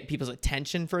get people's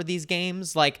attention for these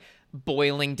games?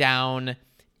 Boiling down,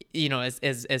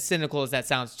 as cynical as that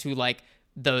sounds, to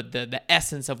the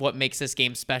essence of what makes this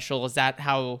game special. Is that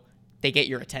how they get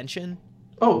your attention?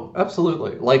 Oh,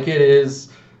 absolutely. It is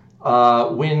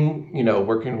when,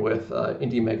 working with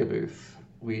Indie Mega Booth,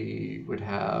 we would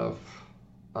have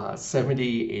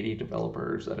 70, 80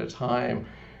 developers at a time.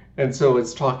 And so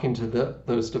it's talking to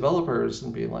those developers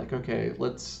and being like, okay,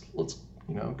 let's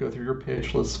go through your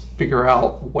pitch. Let's figure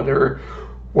out what are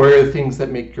the things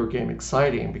that make your game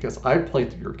exciting, because I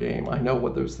played through your game. I know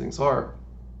what those things are.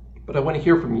 But I want to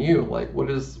hear from you, what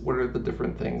are the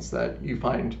different things that you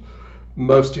find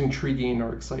most intriguing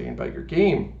or exciting about your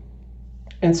game?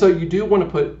 And so you do want to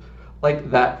put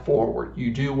that forward.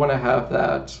 You do want to have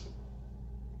that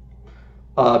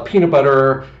peanut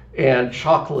butter and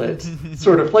chocolate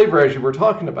sort of flavor as you were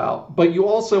talking about. But you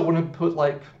also want to put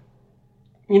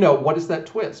what is that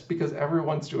twist? Because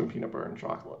everyone's doing peanut butter and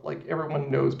chocolate. Everyone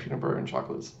knows peanut butter and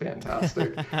chocolate is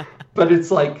fantastic. But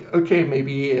it's okay,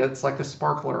 maybe it's a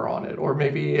sparkler on it, or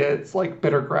maybe it's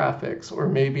better graphics, or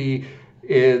maybe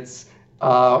it's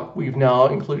we've now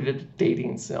included a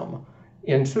dating sim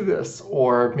into this,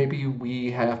 or maybe we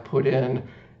have put in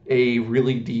a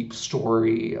really deep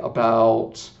story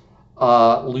about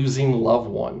losing loved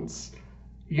ones.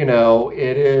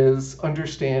 It is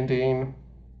understanding.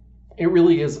 It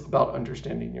really is about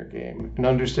understanding your game and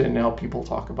understanding how people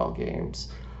talk about games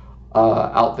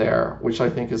out there, which I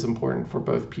think is important for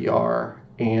both PR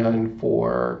and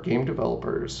for game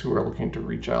developers who are looking to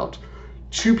reach out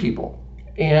to people.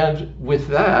 And with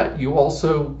that, you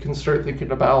also can start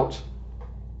thinking about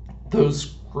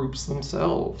those groups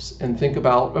themselves and think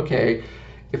about, okay,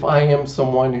 if I am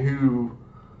someone who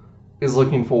is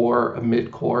looking for a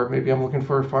mid-core. Maybe I'm looking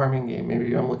for a farming game.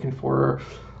 Maybe I'm looking for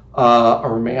a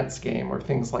romance game or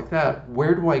things like that.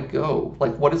 Where do I go?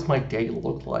 Like, what does my day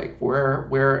look like?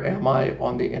 Where am I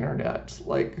on the internet?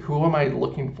 Like, who am I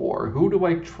looking for? Who do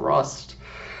I trust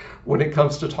when it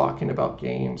comes to talking about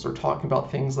games or talking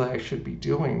about things that I should be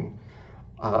doing?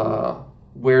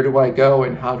 Where do I go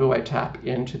and how do I tap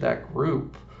into that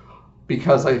group?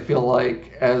 Because I feel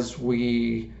like as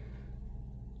the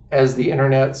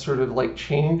internet sort of like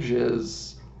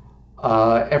changes,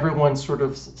 everyone sort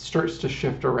of starts to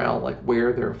shift around like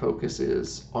where their focus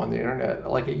is on the internet.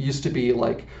 Like it used to be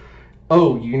like,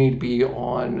 oh, you need to be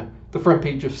on the front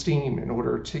page of Steam in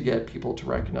order to get people to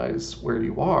recognize where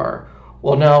you are.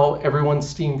 Well, now everyone's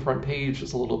Steam front page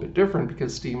is a little bit different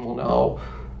because Steam will now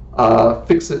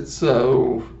fix it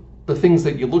so the things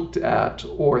that you looked at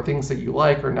or things that you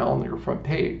like are now on your front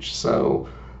page. So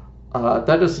that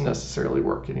doesn't necessarily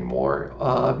work anymore.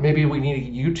 Maybe we need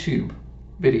a YouTube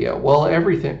video. Well,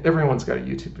 everyone's got a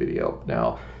YouTube video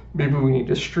now. Maybe we need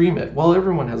to stream it. Well,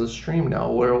 everyone has a stream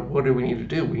now. What do we need to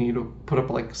do? We need to put up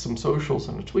like some socials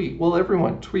and a tweet. Well,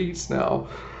 everyone tweets now.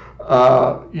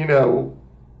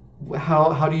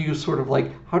 How do you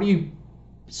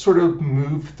sort of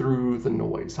move through the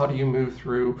noise? How do you move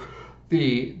through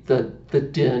the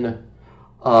din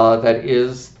that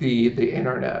is the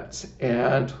internet,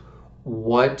 and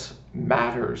what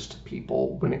matters to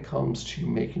people when it comes to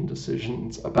making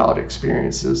decisions about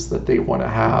experiences that they want to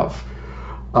have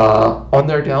on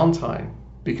their downtime?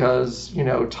 Because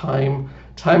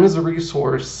time is a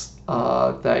resource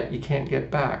that you can't get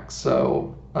back.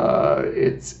 So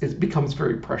it becomes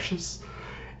very precious,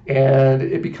 and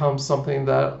it becomes something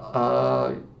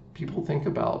that people think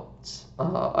about.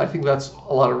 I think that's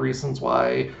a lot of reasons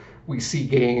why we see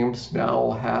games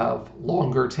now have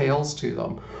longer tails to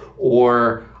them,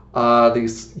 or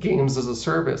these games as a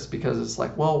service, because it's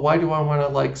like, well, why do I want to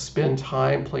like spend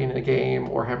time playing a game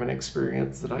or have an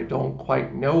experience that I don't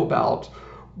quite know about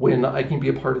when I can be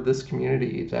a part of this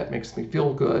community that makes me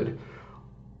feel good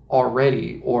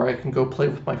already, or I can go play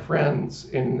with my friends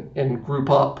and group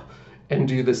up and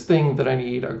do this thing that I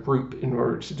need a group in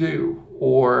order to do,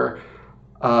 or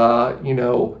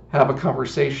have a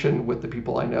conversation with the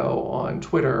people I know on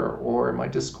Twitter or in my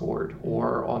Discord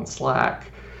or on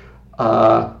Slack,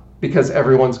 because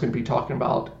everyone's going to be talking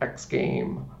about X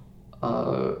game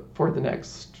for the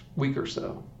next week or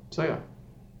so. So yeah.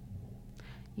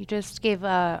 You just gave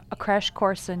a crash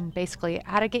course in basically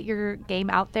how to get your game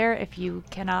out there if you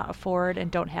cannot afford and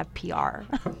don't have PR.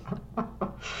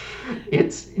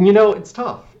 It's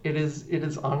tough. It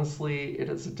is honestly,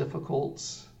 it's a difficult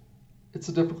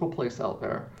place out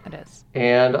there. It is.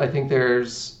 And I think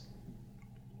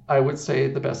I would say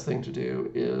the best thing to do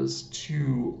is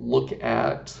to look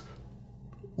at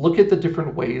the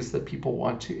different ways that people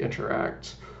want to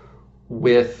interact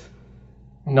with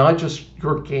not just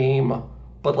your game,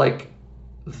 but like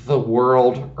the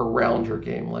world around your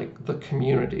game, like the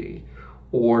community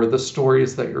or the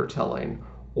stories that you're telling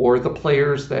or the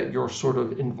players that you're sort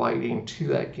of inviting to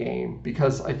that game.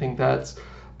 Because I think that's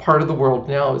part of the world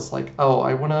now is like, oh,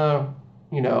 I want to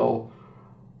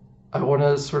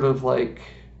sort of like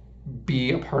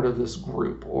be a part of this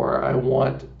group, or I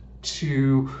want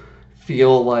to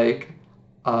feel like,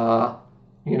 I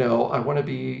want to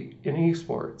be in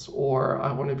esports, or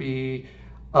I want to be,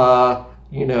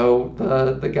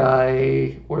 the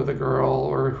guy or the girl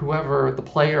or whoever, the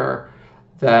player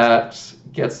that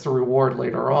gets the reward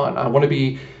later on. I want to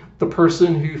be the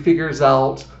person who figures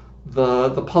out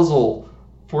the puzzle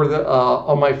for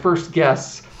on my first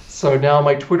guess. So now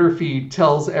my Twitter feed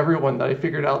tells everyone that I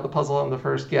figured out the puzzle on the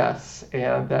first guess,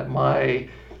 and that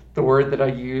the word that I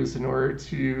use in order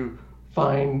to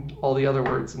find all the other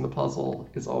words in the puzzle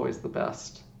is always the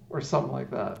best, or something like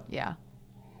that. Yeah.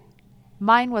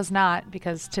 Mine was not,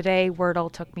 because today Wordle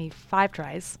took me 5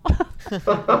 tries.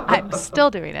 I'm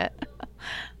still doing it.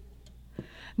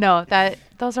 No,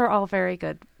 those are all very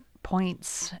good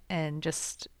points, and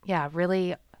just,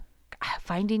 really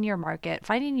finding your market,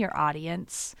 finding your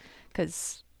audience,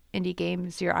 because indie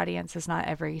games, your audience is not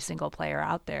every single player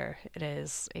out there. It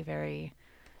is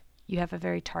you have a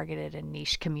very targeted and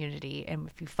niche community, and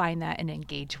if you find that and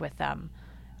engage with them,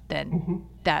 then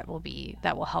that will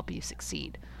help you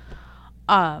succeed.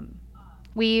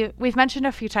 We've mentioned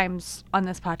a few times on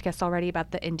this podcast already about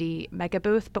the indie mega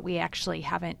booth, but we actually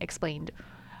haven't explained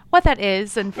what that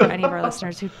is. And for any of our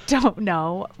listeners who don't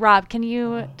know, Rob, can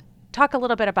you talk a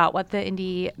little bit about what the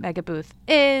indie mega booth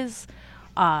is,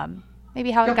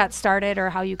 maybe how it got started or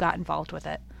how you got involved with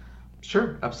it?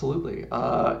 Sure, absolutely.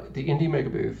 The indie mega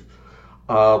booth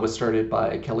was started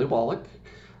by Kelly Wallach,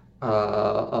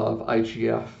 of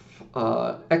IGF,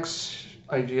 ex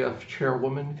IGF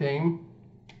chairwoman fame.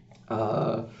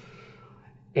 Uh,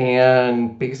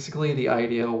 and basically, the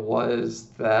idea was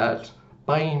that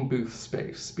buying booth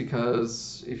space,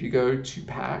 because if you go to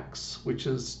PAX, which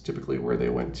is typically where they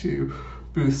went to,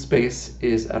 booth space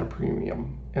is at a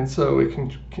premium. And so it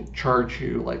can charge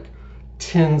you like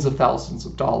tens of thousands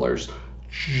of dollars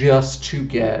just to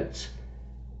get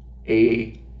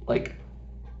a like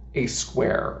a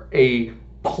square, a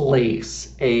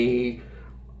place, a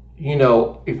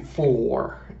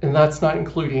floor. And that's not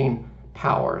including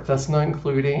power. That's not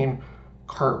including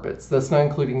carpets. That's not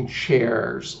including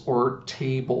chairs or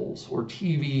tables or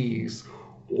TVs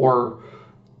or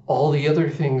all the other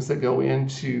things that go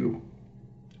into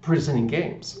presenting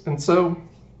games. And so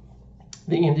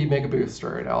the Indie Mega Booth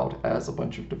started out as a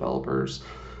bunch of developers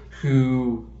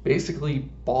who basically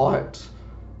bought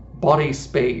a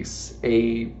space,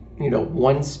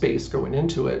 one space going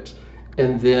into it,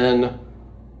 and then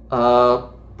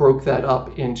broke that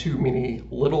up into many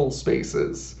little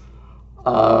spaces.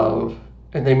 And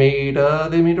they made a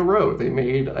road. They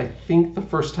made, I think the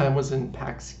first time was in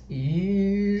PAX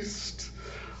East,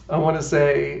 I want to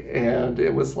say, and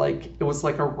it was like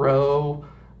a row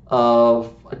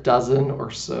of a dozen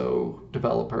or so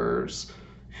developers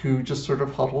who just sort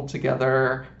of huddled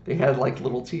together. They had like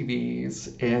little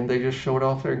TVs and they just showed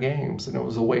off their games, and it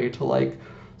was a way to like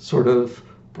sort of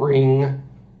bring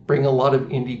a lot of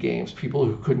indie games, people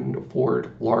who couldn't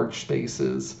afford large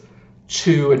spaces,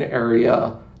 to an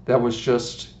area that was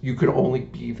just, you could only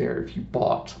be there if you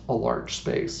bought a large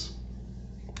space.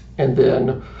 And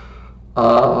then,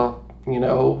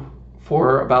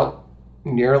 for about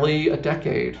nearly a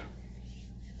decade,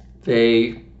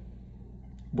 they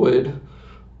would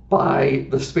buy,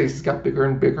 the spaces got bigger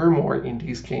and bigger, more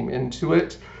indies came into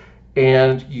it,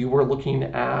 and you were looking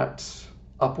at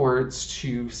upwards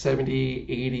to 70,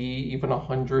 80, even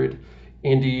 100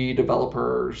 indie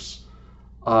developers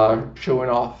showing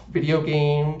off video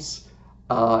games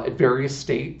at various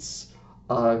states,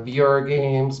 VR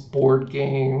games, board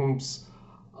games,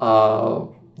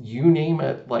 you name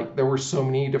it. Like, there were so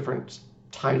many different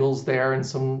titles there, and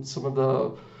some of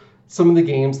the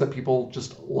games that people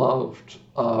just loved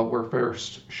were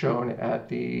first shown at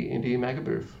the Indie Mega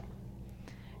Booth.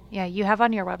 Yeah, you have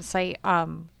on your website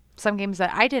some games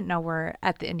that I didn't know were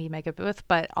at the Indie Mega Booth,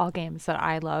 but all games that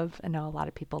I love and know a lot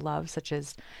of people love, such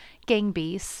as Gang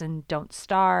Beasts and Don't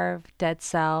Starve, Dead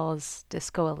Cells,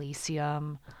 Disco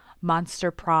Elysium,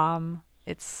 Monster Prom.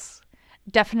 It's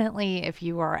definitely, if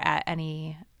you are at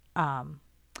any of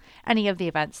the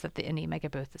events that the Indie Mega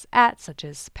Booth is at, such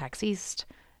as PAX East,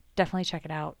 definitely check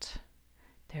it out.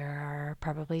 There are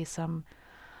probably some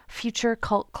future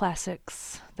cult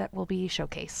classics that will be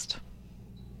showcased.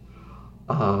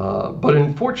 But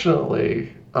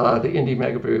unfortunately, the Indie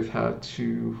Mega Booth had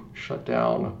to shut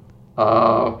down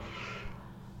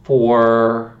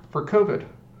for COVID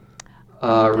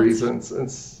reasons.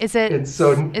 Is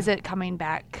it coming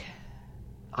back?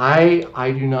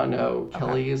 I do not know. Okay.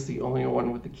 Kelly is the only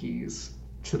one with the keys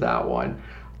to that one.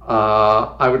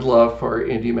 I would love for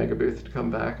Indie Mega Booth to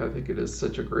come back. I think it is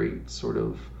such a great sort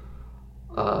of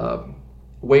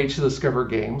way to discover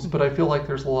games, but I feel like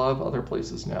there's a lot of other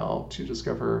places now to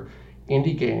discover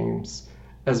indie games,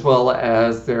 as well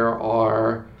as there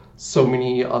are so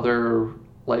many other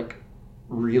like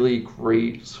really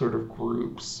great sort of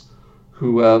groups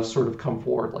who have sort of come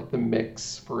forward, like the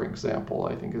Mix, for example,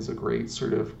 I think is a great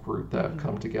sort of group that have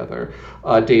come together.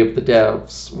 Day of the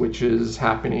Devs, which is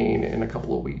happening in a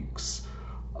couple of weeks,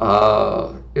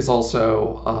 is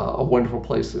also a wonderful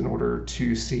place in order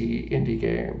to see indie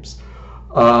games.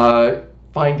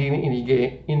 Finding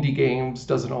indie games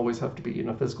doesn't always have to be in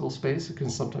a physical space. It can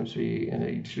sometimes be in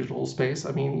a digital space.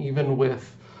 I mean, even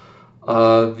with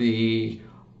the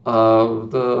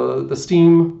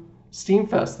Steam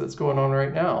Fest that's going on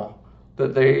right now,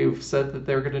 that they've said that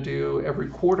they're going to do every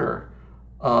quarter.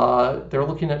 They're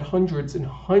looking at hundreds and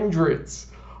hundreds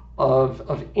of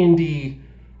indie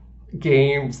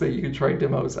games that you can try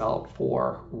demos out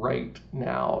for right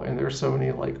now, and there's so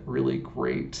many like really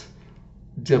great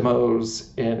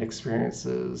demos and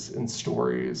experiences and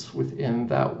stories within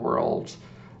that world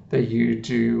that you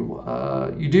do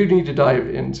need to dive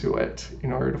into it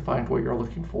in order to find what you're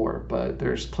looking for. But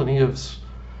there's plenty of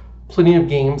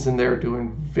games in there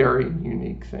doing very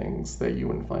unique things that you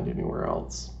wouldn't find anywhere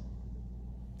else.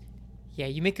 Yeah,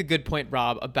 you make a good point,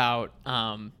 Rob, about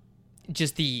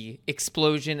just the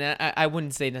explosion. I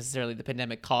wouldn't say necessarily the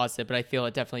pandemic caused it, but I feel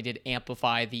it definitely did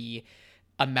amplify the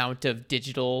amount of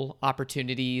digital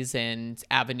opportunities and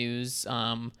avenues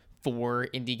for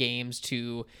indie games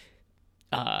to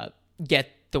get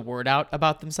the word out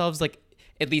about themselves. Like,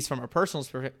 at least from a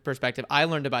personal perspective, I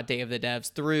learned about Day of the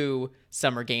Devs through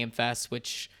Summer Game Fest,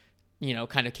 which, you know,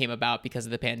 kind of came about because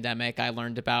of the pandemic. I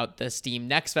learned about the Steam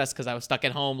Next Fest because I was stuck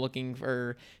at home looking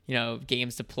for, you know,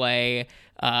 games to play.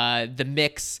 The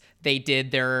Mix, they did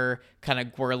their kind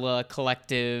of guerrilla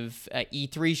collective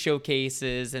E3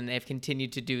 showcases, and they've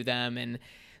continued to do them. And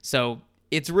so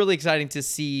it's really exciting to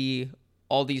see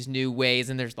all these new ways.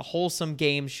 And there's the Wholesome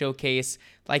Games showcase.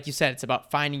 Like you said, it's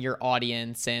about finding your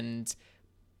audience and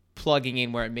plugging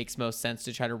in where it makes most sense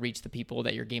to try to reach the people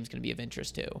that your game's going to be of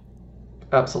interest to.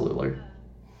 Absolutely.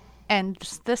 And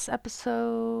this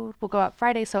episode will go out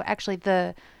Friday. So actually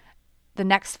the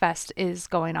Next Fest is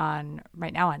going on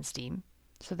right now on Steam.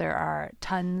 So there are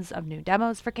tons of new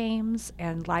demos for games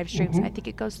and live streams. I think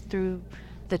it goes through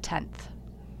the 10th.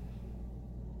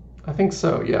 I think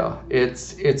so, yeah.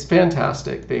 It's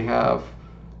fantastic. They have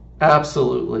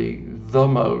absolutely the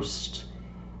most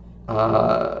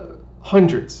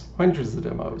hundreds of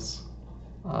demos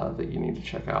that you need to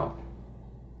check out.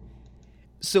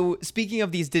 So speaking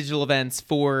of these digital events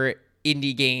for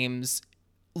indie games,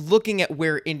 looking at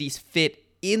where indies fit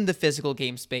in the physical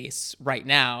game space right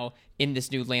now in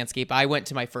this new landscape, I went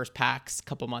to my first PAX a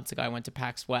couple months ago. I went to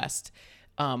PAX West.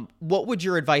 What would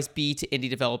your advice be to indie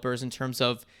developers in terms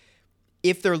of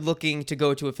if they're looking to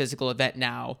go to a physical event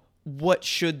now, what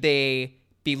should they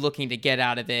be looking to get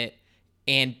out of it?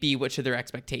 And B, what should their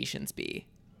expectations be?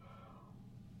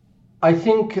 I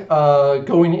think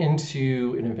going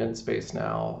into an event space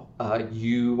now,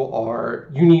 you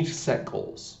need to set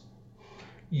goals.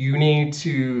 You need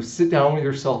to sit down with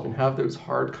yourself and have those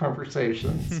hard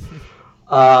conversations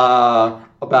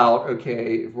about,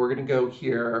 okay, if we're going to go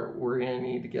here, we're going to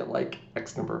need to get like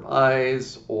X number of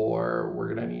eyes, or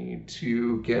we're going to need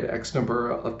to get X number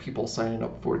of people signing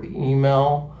up for the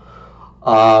email.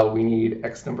 We need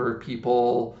X number of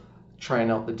people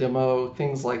trying out the demo,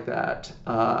 things like that.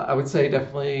 I would say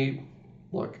definitely,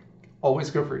 look, always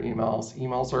go for emails.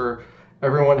 Emails are,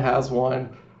 everyone has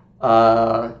one.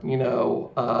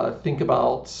 Think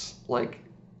about like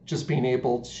just being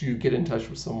able to get in touch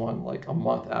with someone like a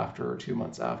month after or 2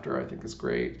 months after, I think is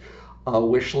great.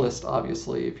 Wish list,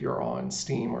 obviously, if you're on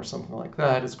Steam or something like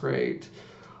that, is great.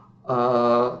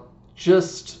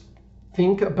 Just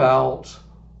think about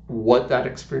what that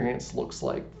experience looks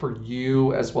like for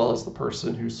you, as well as the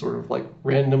person who's sort of like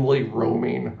randomly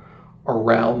roaming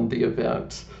around the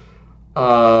event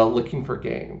looking for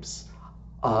games.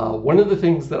 One of the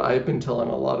things that I've been telling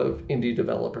a lot of indie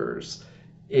developers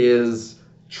is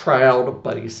try out a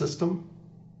buddy system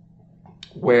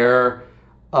where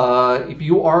if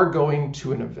you are going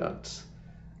to an event,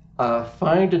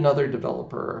 find another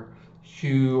developer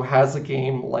who has a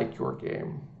game like your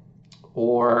game,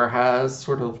 or has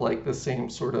sort of like the same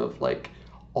sort of like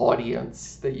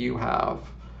audience that you have,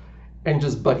 and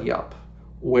just buddy up,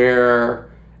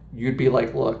 where you'd be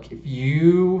like, look, if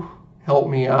you help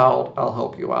me out, I'll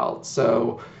help you out.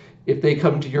 So if they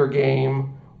come to your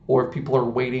game, or if people are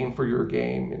waiting for your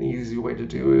game, an easy way to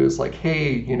do it is like,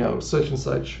 hey, such and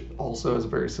such also has a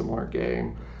very similar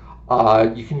game.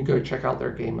 You can go check out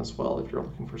their game as well if you're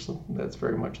looking for something that's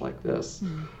very much like this.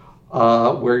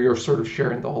 Where you're sort of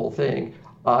sharing the whole thing.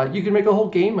 You can make a whole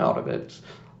game out of it.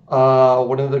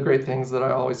 One of the great things that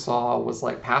I always saw was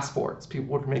like passports.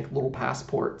 People would make little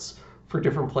passports for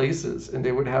different places, and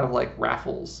they would have like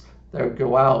raffles that would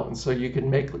go out. And so you can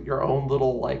make your own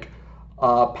little like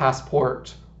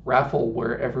passport raffle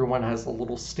where everyone has a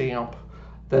little stamp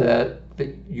that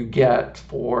you get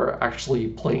for actually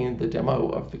playing the demo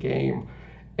of the game.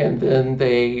 And then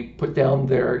they put down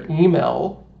their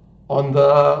email on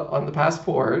the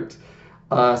passport,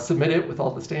 submit it with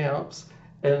all the stamps,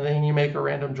 and then you make a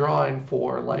random drawing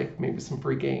for like maybe some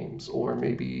free games, or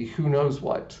maybe who knows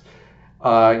what.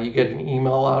 You get an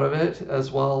email out of it,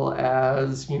 as well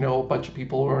as a bunch of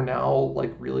people who are now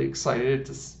like really excited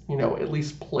to at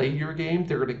least play your game.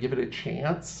 They're going to give it a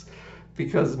chance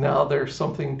because now there's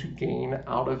something to gain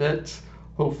out of it,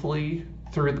 hopefully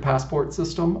through the passport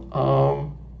system.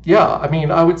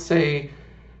 I would say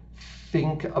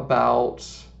think about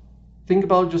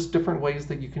just different ways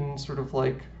that you can sort of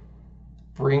like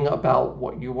bring about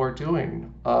what you are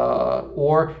doing,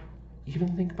 or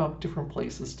even think about different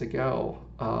places to go.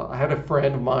 I had a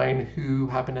friend of mine who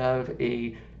happened to have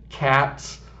a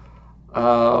cat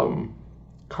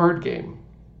card game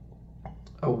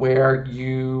where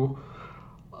you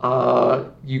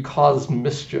cause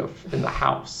mischief in the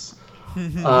house.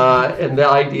 And the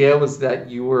idea was that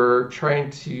you were trying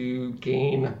to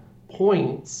gain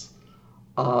points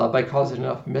by causing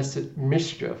enough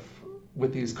mischief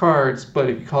with these cards, but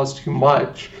if you cause too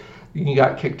much, you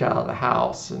got kicked out of the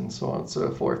house and so on and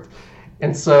so forth.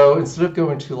 And so instead of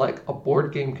going to like a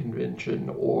board game convention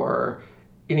or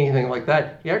anything like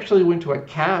that, he actually went to a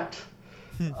cat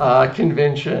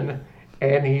convention,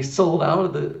 and he sold out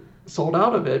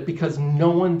of it because no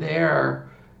one there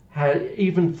had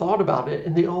even thought about it,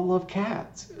 and they all love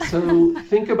cats. So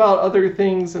think about other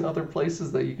things and other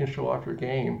places that you can show off your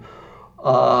game,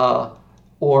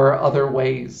 or other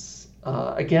ways.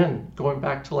 Again, going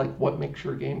back to like what makes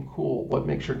your game cool, what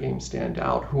makes your game stand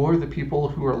out, who are the people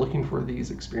who are looking for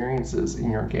these experiences in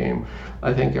your game,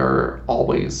 I think are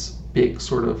always big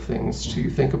sort of things to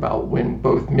think about when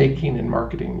both making and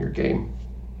marketing your game.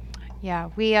 Yeah,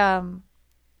 we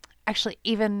actually,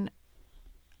 even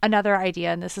another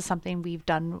idea, and this is something we've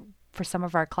done for some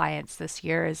of our clients this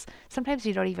year, is sometimes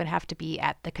you don't even have to be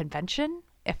at the convention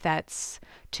if that's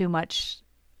too much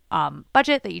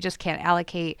budget that you just can't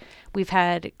allocate. We've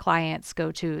had clients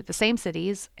go to the same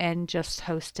cities and just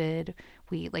hosted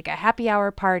a happy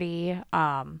hour party.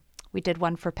 We did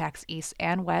one for PAX East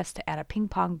and West at a ping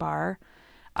pong bar,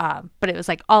 but it was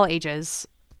like all ages,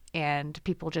 and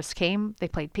people just came. They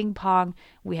played ping pong.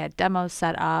 We had demos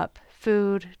set up,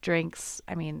 food, drinks.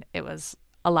 I mean, it was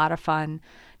a lot of fun.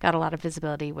 Got a lot of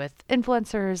visibility with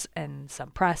influencers and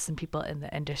some press and people in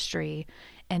the industry.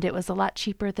 And it was a lot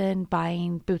cheaper than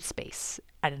buying booth space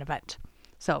at an event.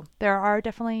 So there are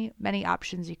definitely many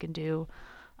options you can do.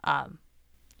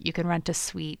 You can rent a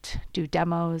suite, do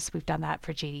demos. We've done that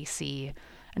for JDC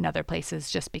and other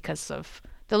places just because of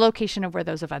the location of where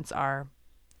those events are.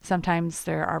 Sometimes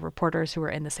there are reporters who are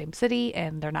in the same city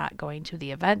and they're not going to the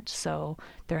event, so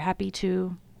they're happy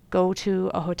to go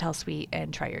to a hotel suite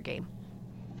and try your game.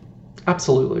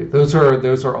 Absolutely. Those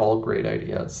are all great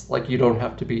ideas. Like, you don't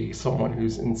have to be someone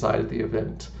who's inside the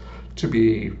event to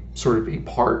be sort of a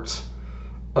part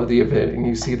of the event. And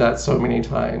you see that so many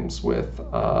times with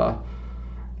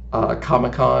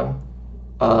Comic-Con.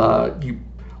 You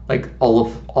like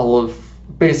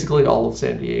basically all of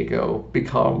San Diego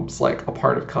becomes like a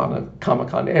part of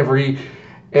Comic-Con.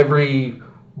 Every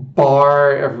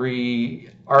bar, every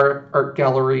art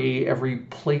gallery, every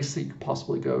place that you could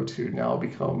possibly go to now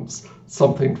becomes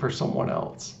something for someone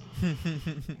else.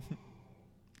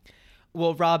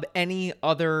 Well, Rob, any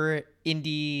other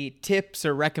indie tips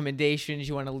or recommendations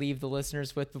you want to leave the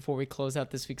listeners with before we close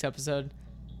out this week's episode?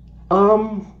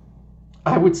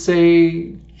 I would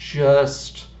say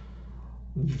just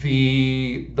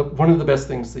the one of the best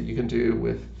things that you can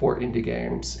do for indie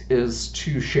games is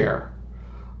to share,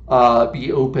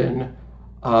 be open,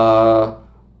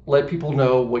 let people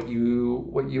know what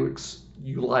you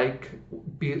like,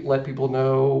 let people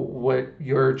know what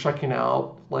you're checking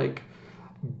out. Like,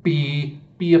 be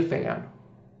a fan,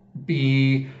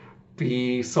 be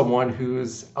someone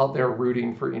who's out there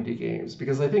rooting for indie games,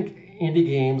 because I think indie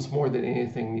games more than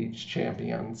anything needs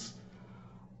champions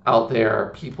out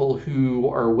there, people who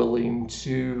are willing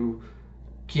to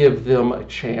give them a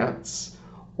chance,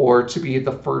 or to be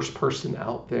the first person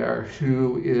out there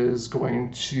who is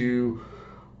going to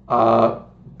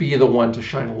be the one to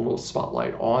shine a little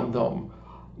spotlight on them.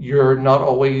 You're not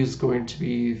always going to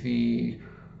be the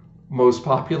most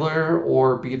popular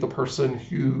or be the person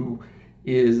who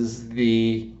is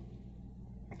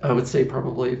I would say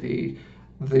probably the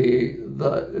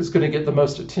is going to get the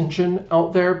most attention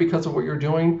out there because of what you're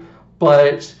doing,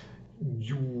 but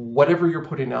whatever you're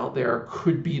putting out there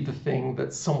could be the thing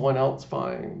that someone else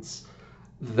finds,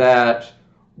 that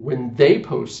when they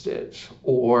post it,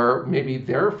 or maybe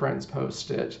their friends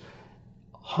post it,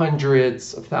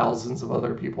 hundreds of thousands of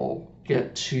other people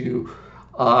get to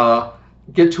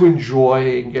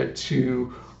enjoy and get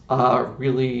to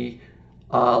really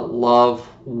love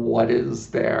what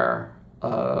is there.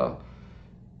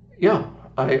 Yeah,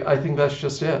 I think that's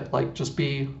just it. Like, just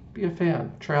be a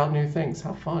fan, try out new things,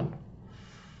 have fun.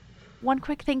 One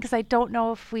quick thing, because I don't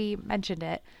know if we mentioned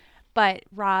it, but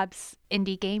Rob's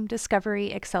indie game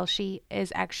discovery Excel sheet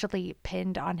is actually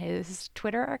pinned on his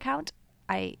Twitter account.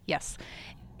 Yes.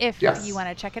 If you want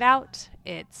to check it out,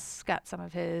 it's got some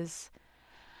of his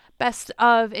best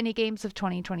of indie games of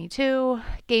 2022,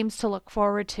 games to look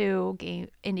forward to,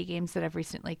 indie games that have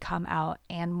recently come out,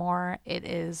 and more. It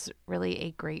is really a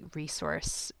great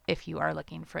resource if you are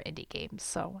looking for indie games.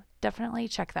 So definitely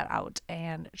check that out,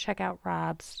 and check out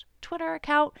Rob's Twitter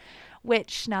account,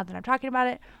 which, now that I'm talking about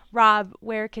it, Rob,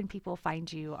 where can people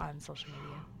find you on social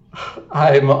media?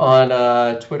 I'm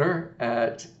on Twitter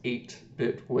at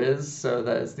 8bitwiz, so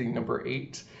that is the number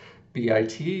 8,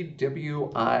 BITWIZ.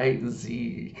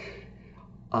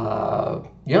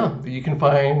 Yeah, you can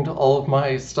find all of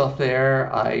my stuff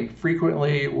there. I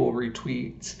frequently will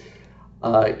retweet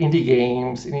indie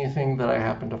games, anything that I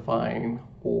happen to find,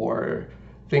 or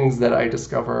things that I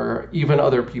discover, even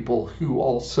other people who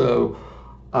also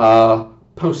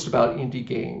post about indie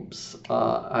games.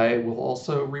 I will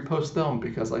also repost them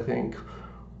because I think,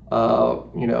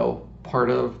 part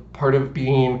of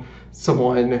being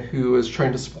someone who is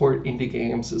trying to support indie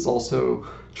games is also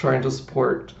trying to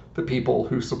support the people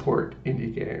who support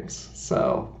indie games.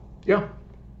 So, yeah.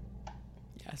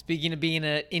 Yeah, speaking of being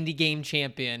an indie game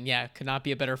champion, yeah, could not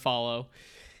be a better follow.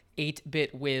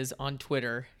 8-Bit Wiz on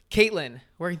Twitter. Caitlin,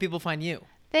 where can people find you?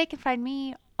 They can find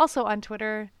me also on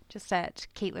Twitter, just at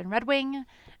Caitlin Redwing.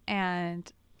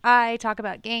 And I talk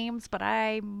about games, but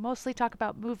I mostly talk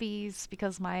about movies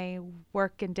because my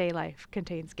work and day life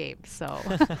contains games. So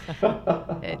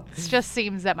it just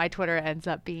seems that my Twitter ends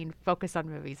up being focused on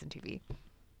movies and TV.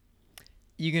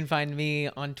 You can find me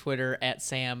on Twitter at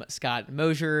Sam Scott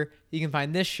Mosier. You can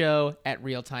find this show at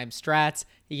Real Time Strats.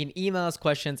 You can email us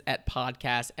questions at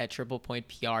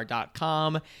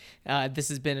podcast@triplepointpr.com. This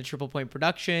has been a Triple Point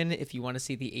production. If you want to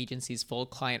see the agency's full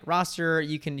client roster,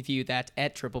 you can view that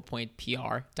at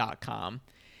triplepointpr.com.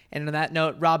 And on that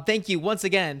note, Rob, thank you once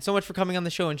again so much for coming on the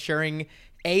show and sharing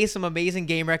A, some amazing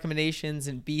game recommendations,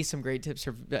 and B, some great tips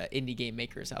for indie game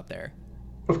makers out there.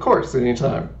 Of course,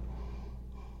 anytime.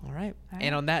 All right.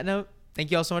 And on that note, thank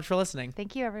you all so much for listening.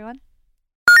 Thank you, everyone.